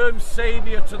and the term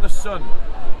Saviour to the Son.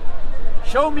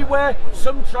 Show me where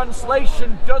some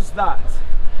translation does that,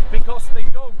 because they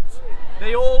don't.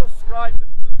 They all ascribe them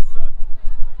to the Son.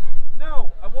 Now,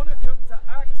 I want to come to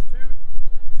Acts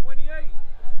 2:28,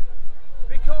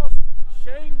 because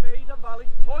Shane made a valid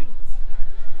point,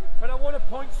 but I want to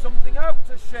point something out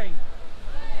to Shane.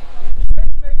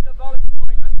 Shane made a valid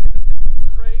point, and he's going to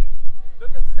demonstrate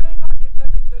that the same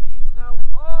academic that he's now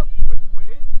arguing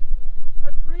with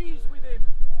agrees with him.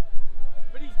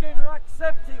 But he's going to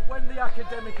accept it when the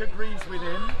academic agrees with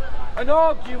him and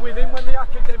argue with him when the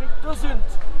academic doesn't.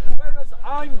 Whereas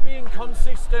I'm being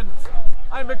consistent.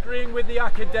 I'm agreeing with the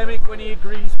academic when he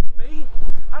agrees with me,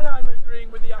 and I'm agreeing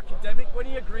with the academic when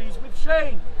he agrees with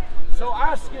Shane. So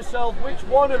ask yourself, which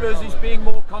one of us is being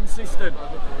more consistent?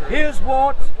 Here's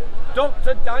what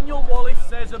Dr. Daniel Wallace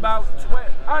says about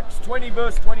Acts 20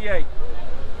 verse 28.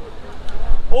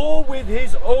 Or with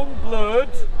his own blood,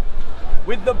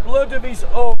 with the blood of his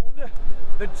own,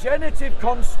 the genitive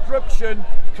construction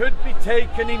could be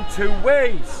taken in two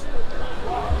ways.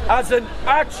 As an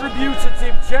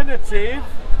attributative genitive,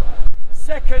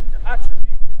 second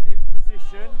attributative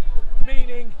position,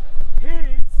 meaning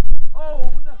his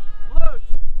own blood.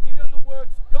 In other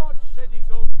words, God shed his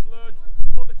own blood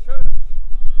for the church.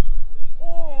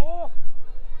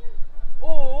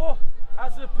 Or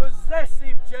as a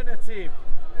possessive genitive,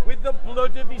 with the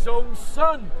blood of his own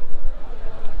Son.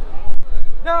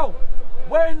 Now,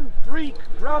 when Greek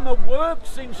grammar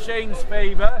works in Shane's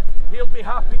favour, he'll be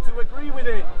happy to agree with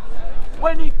it.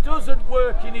 When it doesn't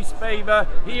work in his favour,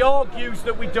 he argues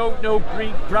that we don't know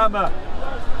Greek grammar.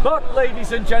 But,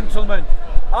 ladies and gentlemen,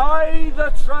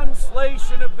 either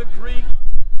translation of the Greek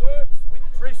works with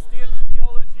Christian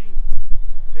theology.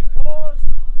 Because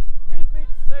if it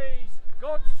says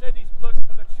God shed his blood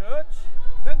for the church,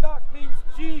 then that means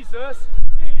Jesus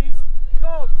is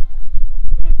God.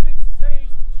 If it says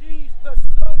the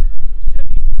Son shed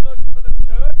his blood for the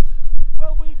church,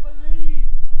 well, we believe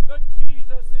that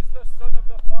Jesus is the Son of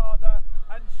the Father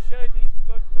and shed his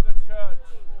blood for the church.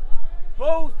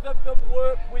 Both of them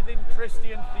work within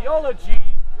Christian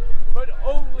theology, but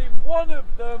only one of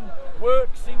them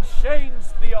works in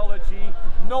Shane's theology,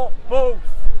 not both.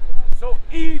 So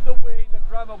either way the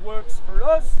grammar works for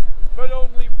us, but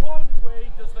only one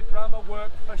way does the grammar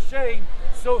work for Shane.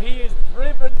 So he is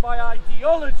driven by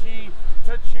ideology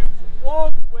to choose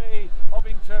one way of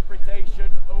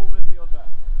interpretation over the other.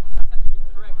 That's actually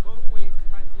incorrect. Both ways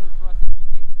translate for us. If you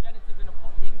take the genitive in the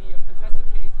possessive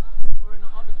case or in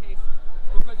the other case,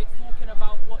 because it's talking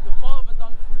about what the father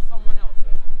done through someone else.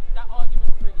 That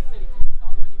argument's really silly to me, so I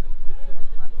won't even give too much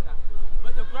time to that.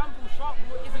 But the Granville-Sharp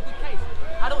rule is a good case.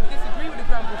 I don't disagree with the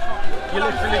Granville-Sharp rule. You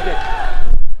literally did.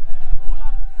 All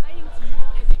I'm saying to you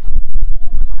is it was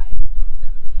formalized in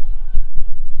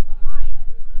 1789,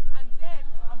 and then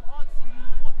I'm asking you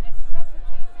what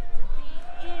necessitates it to be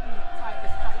in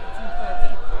Titus chapter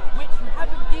 2:13, which you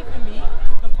haven't given me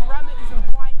the parameters and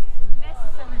why it's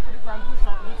necessary for the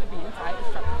Granville-Sharp rule to be in Titus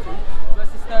chapter 2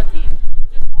 verses 13. You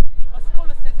just told me a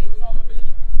scholar says it, so I'm a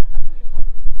believer. That's what you told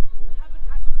me. You haven't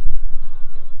actually given me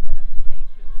the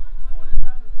qualifications for the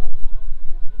Granville-Sharp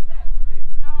rule being there.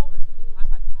 Now,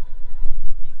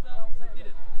 please sir, I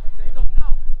didn't. So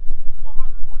now, what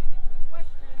I'm calling into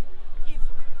question is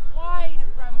why the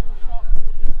Granville-Sharp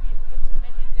rule is being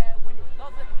implemented there when it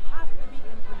doesn't have to be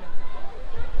implemented there.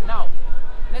 Now,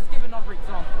 let's give another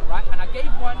example, right? And I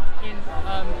gave one in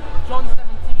John 17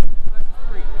 verses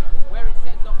 3, where it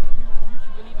says that you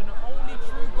should believe in the only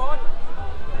true God.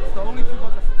 It's the only true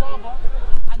God, that's the Father.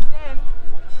 And then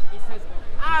it says,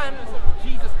 and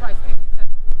Jesus Christ is his son.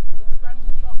 Is the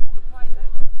Granville-Sharp rule applied there?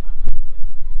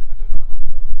 I don't know.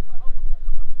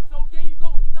 So there you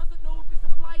go. He doesn't know if it's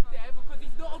applied there because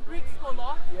he's not a Greek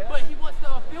scholar, but he wants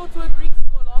to appeal to a Greek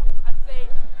scholar and say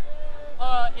it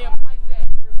applies there.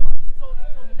 So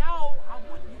now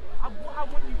what I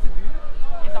want you to do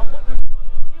is I want you to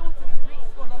appeal to the Greek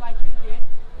scholar like you did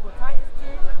for Titus 2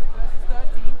 verses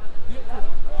 13,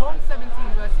 John 17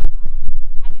 verses 3,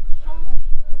 and then show me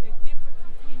the difference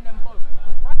between them both.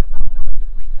 Because right about now the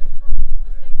Greek construction is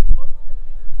the same in both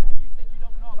scriptures, and you said you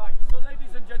don't know about Right, it. so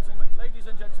ladies and gentlemen,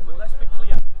 let's be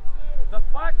clear. The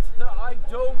fact that I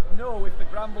don't know if the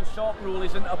Granville-Sharp rule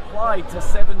isn't applied to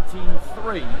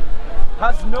 17:3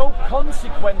 has no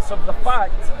consequence of the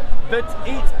fact that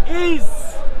it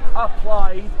is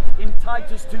applied in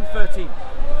Titus 2:13.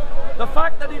 The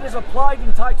fact that it is applied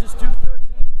in Titus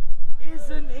 2:13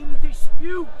 isn't in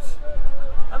dispute.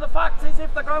 And the fact is,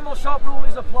 if the Granville-Sharp rule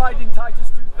is applied in Titus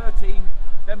 2:13,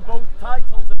 then both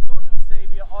titles of God and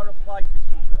Saviour are applied to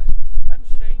Jesus, and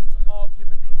Shane's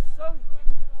argument is sunk.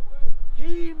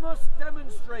 Shane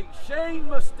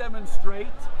must demonstrate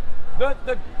that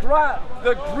the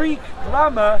Greek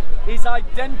grammar is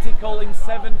identical in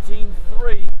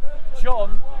 17:3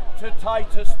 John to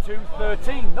Titus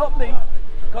 2:13. Not me,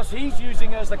 because he's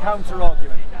using it as the counter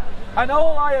argument. And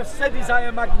all I have said is I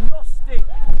am agnostic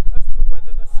as to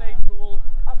whether the same rule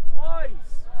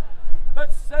applies.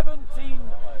 But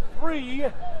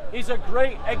 17:3 is a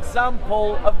great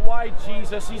example of why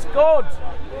Jesus is God.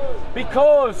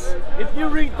 Because if you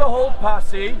read the whole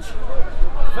passage,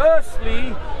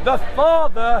 firstly, the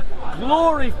Father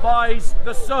glorifies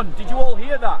the Son. Did you all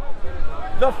hear that?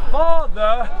 The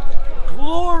Father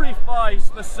glorifies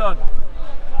the Son.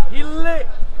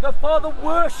 The Father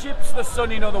worships the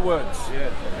Son, in other words.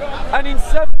 Yes. And in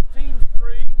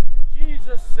 17:3,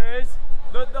 Jesus says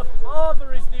that the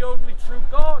Father is the only true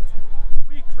God.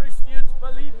 We Christians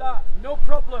believe that, no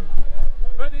problem.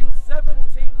 But in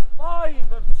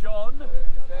 17:5 of John,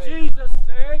 Jesus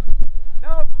said,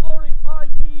 now glorify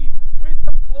me with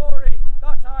the glory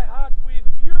that I had with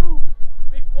you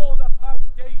before the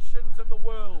foundations of the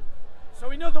world. So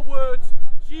in other words,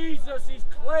 Jesus is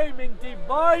claiming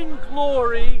divine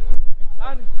glory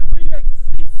and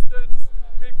pre-existence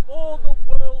before the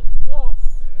world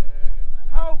was.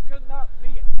 How can that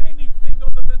be anything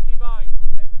other than divine?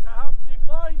 To have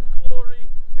divine glory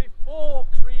before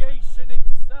creation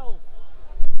itself.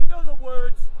 In other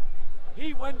words,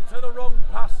 he went to the wrong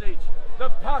passage. The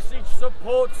passage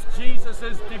supports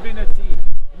Jesus' divinity,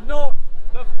 not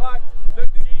the fact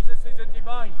that Jesus isn't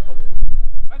divine.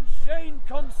 And Shane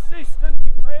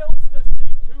consistently fails to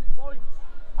see 2 points.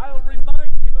 I'll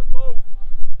remind him of both.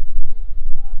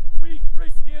 We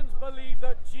Christians believe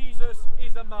that Jesus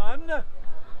is a man.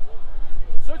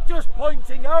 So just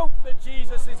pointing out that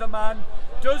Jesus is a man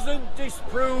doesn't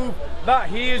disprove that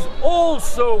he is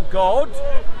also God.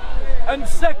 And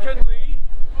secondly,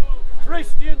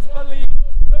 Christians believe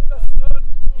that the Son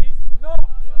is not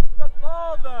the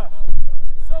Father.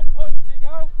 So pointing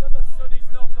out that the Son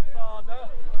is not the Father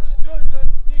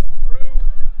doesn't disprove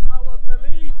our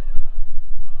belief.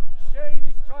 Shane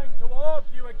is trying to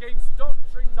argue against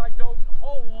doctrines I don't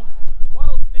hold,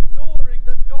 whilst ignoring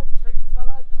the doctrines that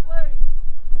I claim.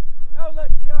 Now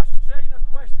let me ask Shane a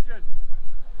question.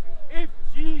 If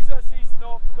Jesus is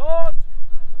not God,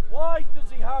 why does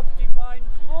he have divine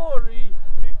glory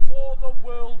before the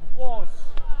world was?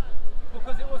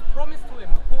 Because it was promised to him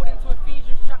according to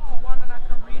Ephesians chapter 1, and I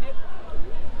can read it.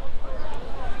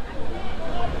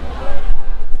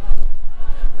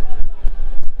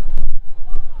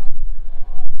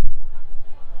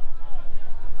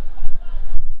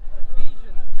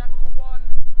 Ephesians chapter 1,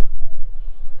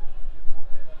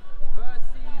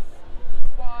 verses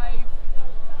 5.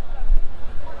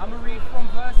 I'm going to read from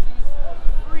verses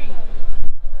 3.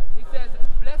 It says,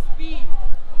 "Blessed be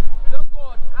the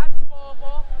God and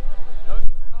Father, notice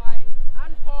I,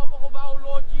 and Father of our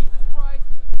Lord Jesus Christ,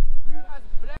 who has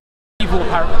blessed." Evil,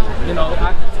 you know,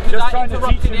 Just trying to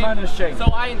teach him manners, Shane. So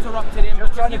I interrupted him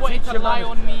Just because trying he to wanted teach to him lie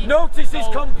manners. on me. Notice he's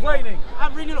So, complaining.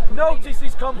 I'm really not complaining. Notice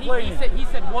he's complaining. He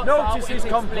said what? Notice he's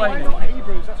complaining.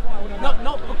 Hebrews, that's why I want to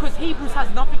know. No, because Hebrews has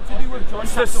nothing to do with John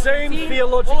It's the chapter same 14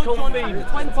 theological or John theme.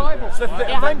 chapter 20. It's the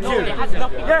thank you. It has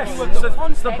nothing Yes, to do with it's the the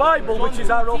context, Bible, John which is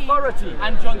our 14 authority.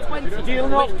 And John 20, Do you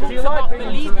not? which Do you talks like about being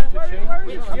believing. interrupted,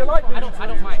 Shane? Do you like being I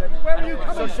don't mind. Where are you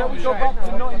coming So shall from, we go Shane? back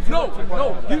to not No, interrupting?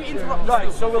 no, you interrupt.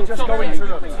 Right, so we'll just go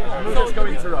interrupt. We'll just go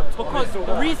interrupt. Because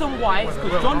the reason why is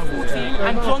because John 14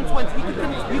 and John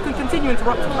 20, you can continue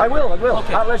interrupting. I will,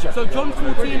 Okay. at leisure. So John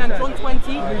 14 and John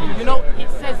 20, you know, it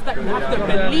says that you have to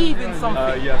believe in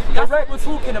something. That's Correct. what we're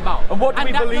talking about. And what do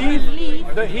we that the believe?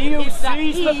 belief That he who is that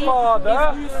sees he the Father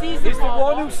is who sees is the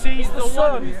one who sees is the one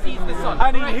Son. who sees the Son.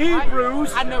 And in Correct, right?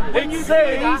 Hebrews, And when you it do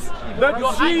says that you're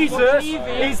actually Jesus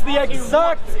believing is the in what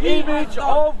exact he has image done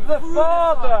of the through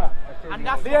Father. Son. And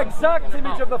that's The what I'm exact talking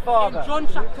image about. of the Father. In John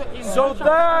chapter, in So John chapter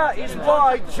that 20, is in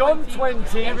why chapter John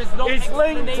 20 there is no is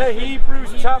linked to explanation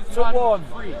Hebrews in chapter 1.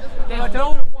 1:3. I There's don't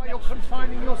no know why you're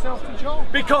confining yourself to John.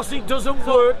 Because it doesn't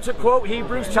work to quote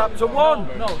Hebrews chapter 1.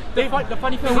 No, the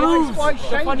funny thing proves- is,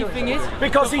 the funny thing is,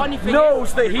 Because the he funny thing knows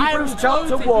is, that I Hebrews will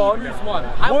chapter go to 1 Hebrews 1.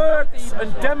 I will go to works Hebrews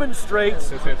and 1. demonstrates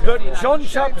that John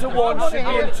chapter 1 should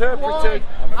be interpreted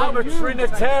from a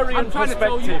Trinitarian I'm trying to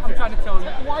tell you. perspective. I'm trying to tell you.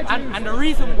 And the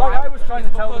reason why Like I was trying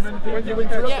to tell is them and because- you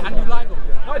interrupted. Yeah, and you lied on me.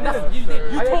 I And that's, didn't. you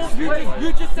did. I explained.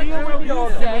 You just said Deal with the you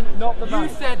argument, said not the you man.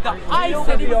 said that I Deal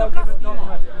said with it the was a argument, not the blasphemer.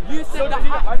 man. You So said that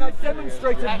and I you said-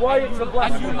 demonstrated why it's a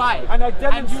blasphemy. And you lied. And I And you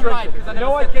lied, demonstrated. 'cause I never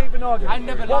No, I said gave that. an argument. I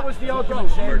never What lied. was the Bro, argument,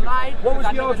 you Shane? lied What was because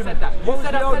I the never argument? said that. You What was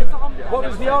said the I said argument? something. What I was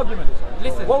never the said. argument?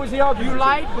 Listen, What was the argument? you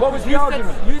lied What was because the you said-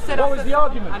 argument? you said I What was said the something.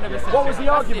 argument? I never said What was the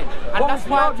that. argument? That's it. And What that's was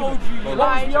the why I argument? told you you What was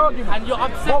lied the argument? and you're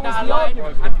upset What that was I the lied.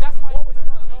 argument? And that's why What was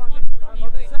the argument? I'm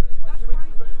upset that's because you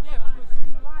right. Yeah, because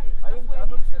you lied. That's where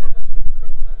I'm it is. upset.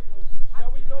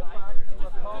 Shall we go back to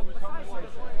a calm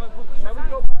conversation? Shall we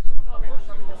go back to or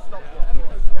shall we just stop there?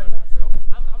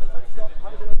 Let's stop.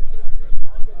 Have a good day.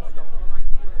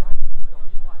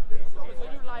 When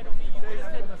you lied on me, you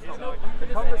just said, you know, you could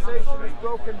The have said, conversation I'm is sorry.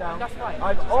 broken down. That's fine.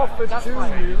 I've offered That's to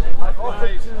fine. you. I've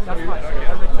offered to That's you. fine.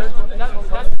 And returned to the That's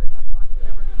conversation. fine.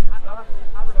 You refused that.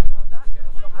 I refuse that.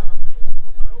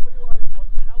 Nobody likes what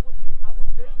And I want you, the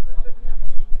statement that you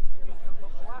made is to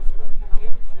put blasphemy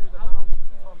into the mouth of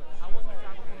Thomas.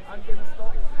 I'm going to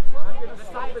stop. I'm going to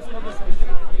stop this conversation.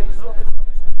 I'm going to stop this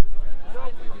conversation. No,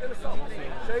 I'm going to stop.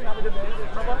 Shane, have a good day.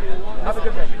 Have a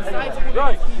good day.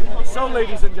 Right. So,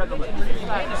 ladies and gentlemen.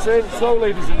 So,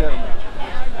 ladies and gentlemen.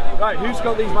 Right, who's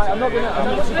got these? I'm not going to.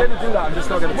 I'm not going to do that. I'm just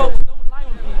not going to. Well, don't lie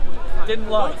on people. Didn't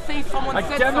lie. Don't say someone I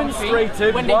said demonstrated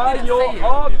something when they why didn't your say it.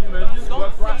 arguments Don't were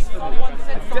say blasphemy. someone said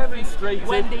I something demonstrated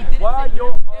when they didn't why say it.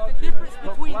 your There's a difference arguments were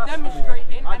between blasphemy.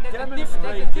 demonstrating I and there's a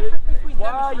demonstrated difference between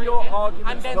why your demonstrating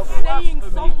arguments and then were saying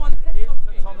blasphemy someone said into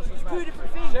something. Thomas's It's two mouth.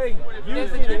 different things. Shane, you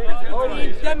There's a did it difference only.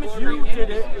 between demonstrating. You did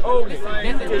it only. Listen, there's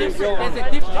a You did it difference. only. There's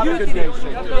a difference. Have a You good did day, it.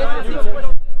 Shane. There's a You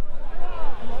difference.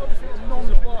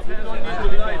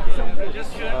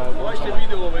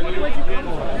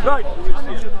 Right,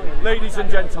 ladies and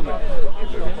gentlemen,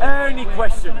 any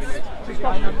questions?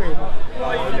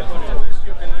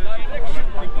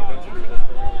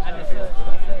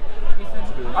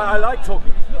 I like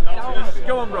talking.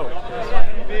 Go on, bro.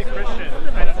 Be a Christian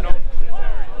and a non-Trinitarian.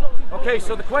 Okay,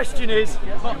 so the question is,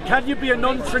 can you be a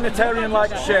non-Trinitarian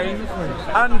like Shane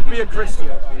and be a Christian?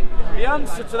 The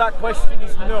answer to that question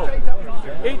is no.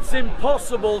 It's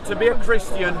impossible to be a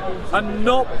Christian and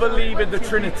not believe in the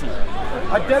Trinity.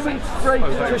 I demonstrated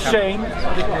to Shane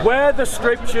where the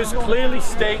scriptures clearly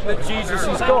state that Jesus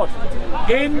is God,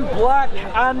 in black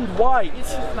and white.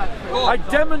 I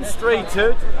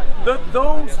demonstrated that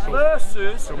those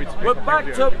verses were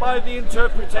backed up by the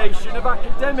interpretation of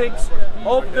academics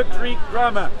of the Greek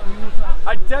grammar.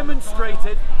 I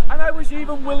demonstrated, and I was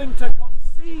even willing to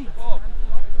concede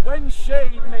when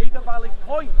Shane made a valid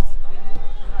point.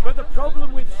 But the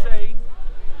problem with Shane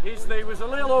is that he was a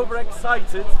little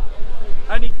overexcited,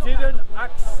 and he didn't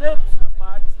accept the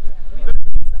fact that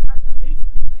his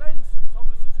defense of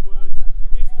Thomas's words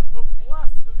is to put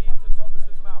blasphemy into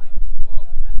Thomas's mouth.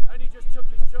 And he just took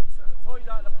his toys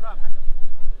out of the pram.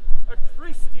 A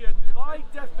Christian, by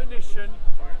definition,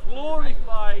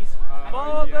 glorifies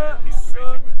Father,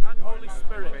 Son, and Holy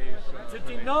Spirit. To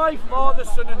deny Father,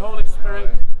 Son, and Holy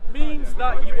Spirit means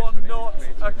that you are not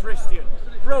a Christian.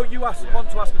 Bro, you want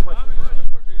to ask a question?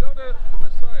 You know the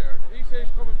Messiah, he says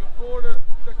coming before the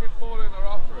second falling or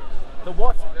after it. The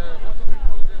what? Yeah, what does he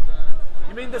call it?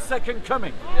 You mean the second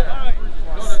coming? Yeah.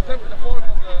 No, the falling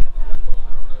of the temple.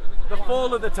 The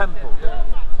fall of the temple.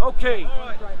 Okay,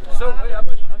 so I'm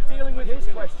dealing with his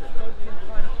question.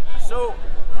 So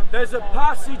there's a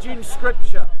passage in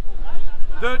Scripture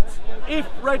that, if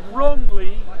read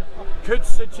wrongly, could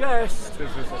suggest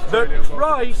that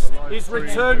Christ is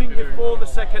returning before the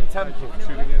second temple.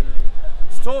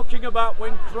 It's talking about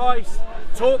when Christ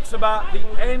talks about the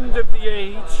end of the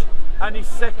age and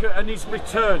his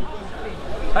return.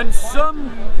 And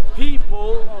some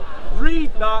people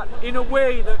read that in a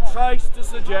way that tries to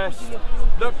suggest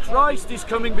that Christ is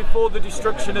coming before the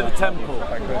destruction of the temple.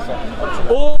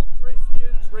 All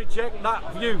Christians reject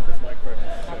that view.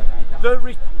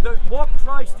 What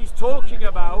Christ is talking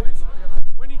about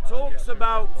when he talks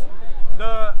about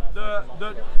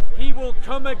that he will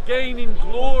come again in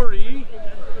glory,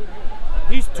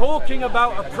 he's talking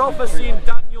about a prophecy in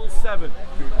Daniel 7,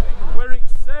 where it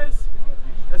says,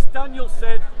 as Daniel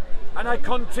said, "And I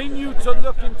continued to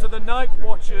look into the night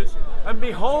watches, and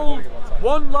behold,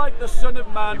 one like the Son of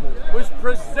Man was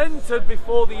presented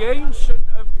before the Ancient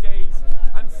of Days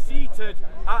and seated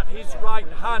at his right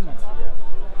hand."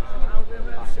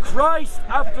 Christ,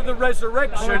 after the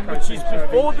resurrection, which is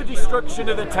before the destruction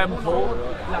of the temple,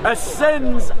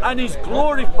 ascends and is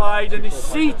glorified and is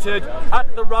seated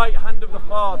at the right hand of the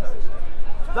Father.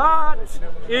 That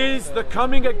is the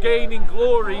coming again in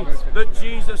glory that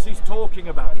Jesus is talking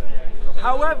about.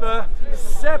 However,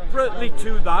 separately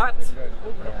to that,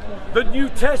 the New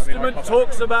Testament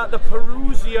talks about the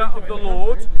parousia of the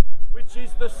Lord, which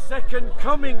is the second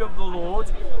coming of the Lord,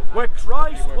 where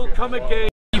Christ will come again.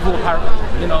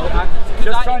 You know,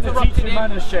 just trying to teach him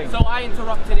man a shame. So I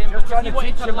interrupted him because he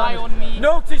wanted to lie on me.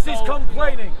 Notice he's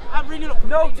complaining. I'm really not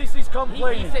complaining. Notice he's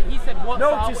complaining. He said what?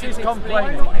 Notice he's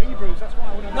complaining. Hebrews, that's why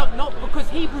I want to know. No, because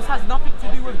Hebrews has nothing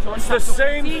to do with John. It's the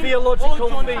same theological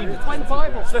theme.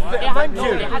 Thank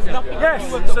you. It has nothing to do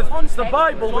Yes, with the context, it's the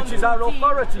Bible, which is our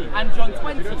authority. And John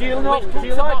 20. Do you like being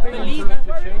being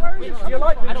interrupted? Do you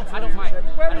like being I don't mind.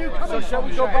 Where are you coming So shall from,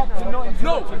 we go Shane? back to not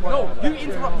interrupting? No, you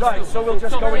interrupt. Right, so we'll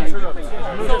just go interrupt.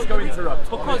 We'll just go interrupt.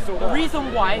 Because the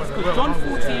reason why is because John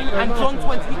 14 and John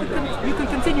 20, you can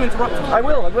continue interrupting. I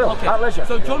will, Okay. at leisure.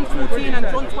 So John 14 and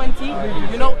John 20,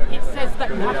 you know, it says that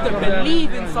you have to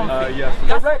believe in something. That's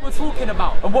Correct. what we're talking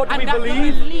about. And what do we that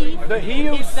believe? That he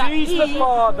who is that sees he the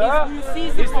Father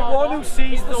is the one who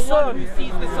sees the Son.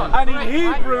 And in Correct,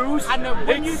 Hebrews, right? And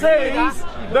when you it do says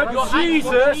that you're actually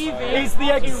Jesus believing is the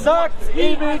in exact what he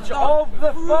has image done of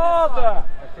the through Father.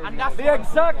 And that's The what I'm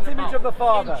exact talking image about. of the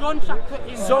Father. In John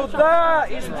chapter, So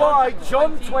that is why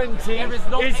John 20 there is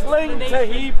no is linked to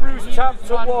explanation Hebrews in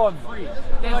chapter 1. 1:3.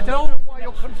 I There's don't no know why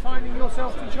you're confining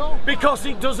yourself to John. Because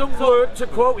it doesn't work to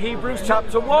quote Hebrews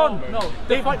chapter 1. No,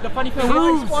 the It funny thing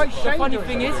proves- is, why the Shane funny does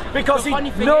thing it. is, Because the he funny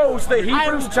thing knows is, that I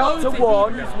Hebrews will chapter go to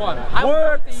 1 Hebrews 1. I will go to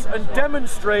works Hebrews and 1.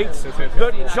 demonstrates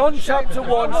that John chapter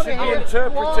 1 should be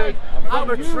interpreted from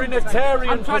a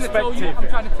Trinitarian I'm trying to tell you. perspective. I'm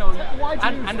trying to tell you.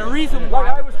 And the reason why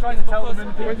Like I was trying to tell is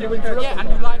them because- and you interrupted. Yeah, and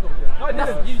you lied on me. I That's-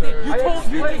 didn't. You did. You I told.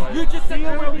 explained. You just said.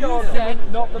 Deal with the You argument,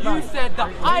 said. not the You man. said that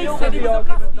I Deal said with it the was a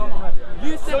argument, not the blasphemer.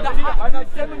 man. You So said that. and I you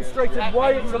said- demonstrated why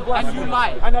it's a blasphemy. And you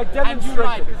lied. And I And you lied,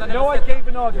 demonstrated. 'cause I never No, I said gave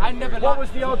that. an argument. I never What lied. was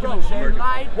the Bro, argument, you Shane?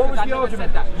 lied What was because I the never argument?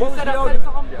 said that. You What was said the I said argument?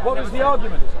 something. I What never was the said.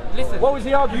 argument? Listen, What was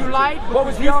the argument? you lied What was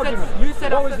because the you said- argument? you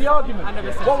said I What was said the something. argument? I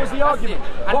never said What was that. the That's argument? it.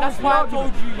 And What that's was the why I argument?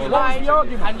 told you you What was lied. the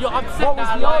argument? And you're upset What was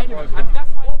that I the lied. argument? And that's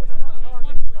why What was the argument?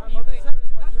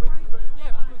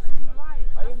 Yeah, because you lied.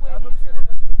 That's where it is.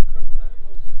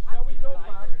 Shall we go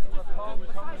back to a calm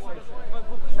conversation?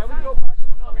 Shall we go back to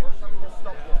a calm conversation? Shall we just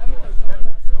stop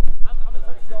here?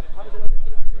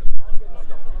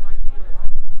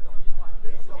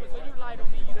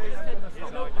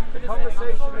 The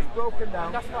conversation is broken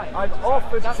down. That's fine. I've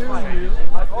offered That's to fine. you.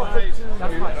 I've offered to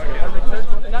That's you fine. a return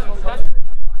to a peaceful That's conversation.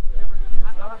 You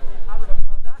refuse that.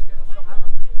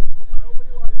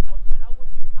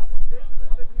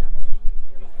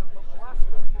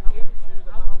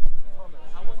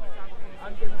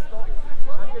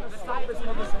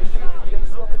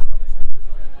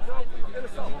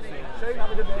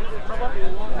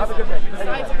 Have a good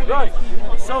day. Right,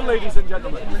 so ladies and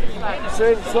gentlemen.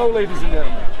 Say it slow, ladies and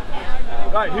gentlemen.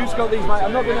 Right, who's got these?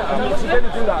 I'm not gonna do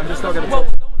that, I'm just not gonna Well,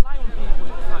 talk. don't lie on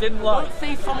people. Didn't lie. Don't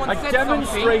say someone I said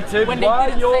demonstrated something when they why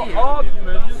didn't your say it.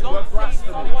 arguments Don't were say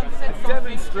blasphemy. someone said I something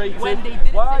demonstrated when they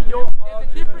didn't why say it. your There's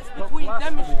a difference arguments were between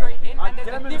blasphemy. demonstrating I and there's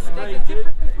a difference demonstrated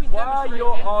between why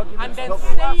your demonstrating arguments and then were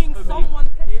saying blasphemy someone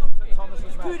said into something. Thomas's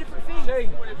It's two mouth. different things. Shane,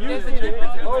 you There's a did it.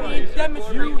 difference Own between it.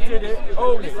 demonstrating. You did it.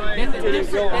 Own it. There's You a did it.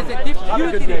 difference. Own There's it. a difference. Have a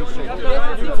You good did day, it. Shane. There's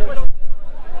a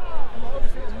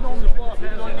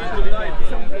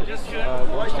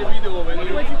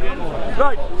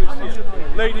Right,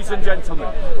 ladies and gentlemen,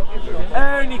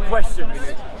 any questions?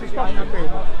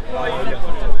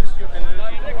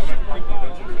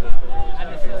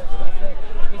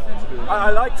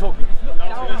 I like talking.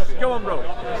 Go on, bro.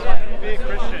 Be a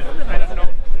Christian and a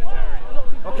non-Trinitarian.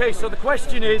 Okay, so the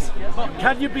question is,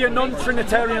 can you be a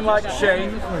non-Trinitarian like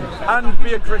Shane and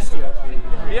be a Christian?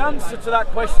 The answer to that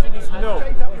question is no.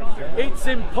 It's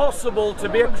impossible to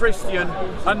be a Christian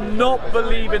and not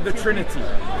believe in the Trinity.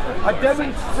 I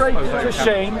demonstrated to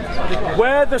Shane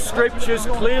where the scriptures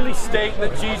clearly state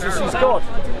that Jesus is God,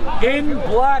 in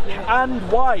black and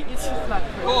white.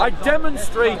 I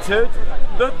demonstrated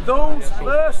that those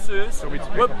verses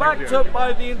were backed up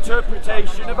by the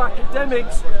interpretation of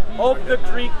academics of the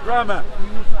Greek grammar.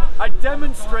 I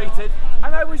demonstrated,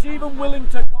 and I was even willing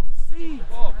to concede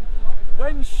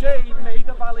when Shane made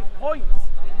a valid point.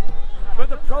 But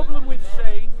the problem with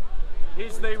Shane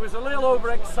is that he was a little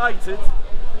overexcited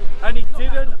and he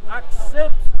didn't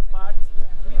accept the fact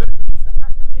that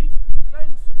his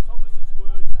defense of Thomas's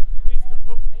words is to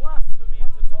put blasphemy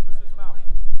into Thomas's mouth.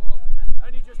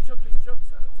 And he just took his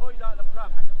toys out of the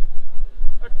pram.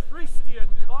 A Christian,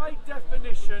 by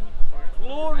definition,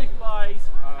 glorifies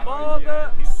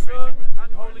Father, Son,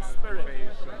 and Holy Spirit.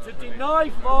 To deny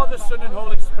Father, Son, and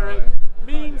Holy Spirit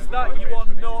means that you are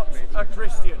not a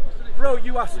Christian. Bro,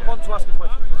 you want to ask a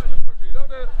question? You know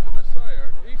the Messiah,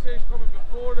 he says coming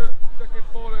before the second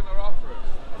falling or after it.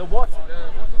 The what? What's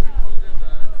the thing called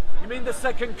again? You mean the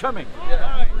second coming?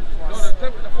 Yeah. No,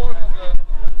 the falling of the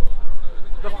temple.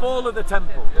 The fall of the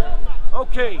temple.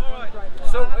 Okay,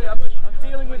 so I'm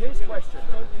dealing with his question.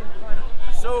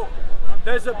 So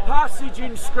there's a passage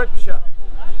in Scripture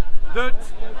that,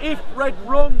 if read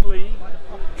wrongly,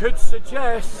 could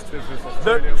suggest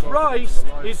that Christ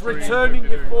is returning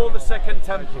before the second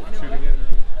temple.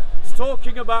 It's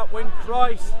talking about when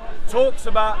Christ talks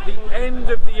about the end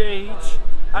of the age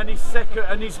and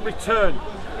his return.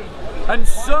 And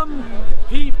some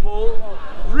people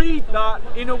read that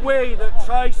in a way that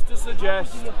tries to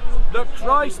suggest that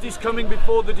Christ is coming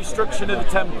before the destruction of the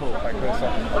temple.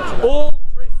 All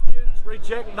Christians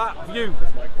reject that view.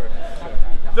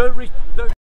 The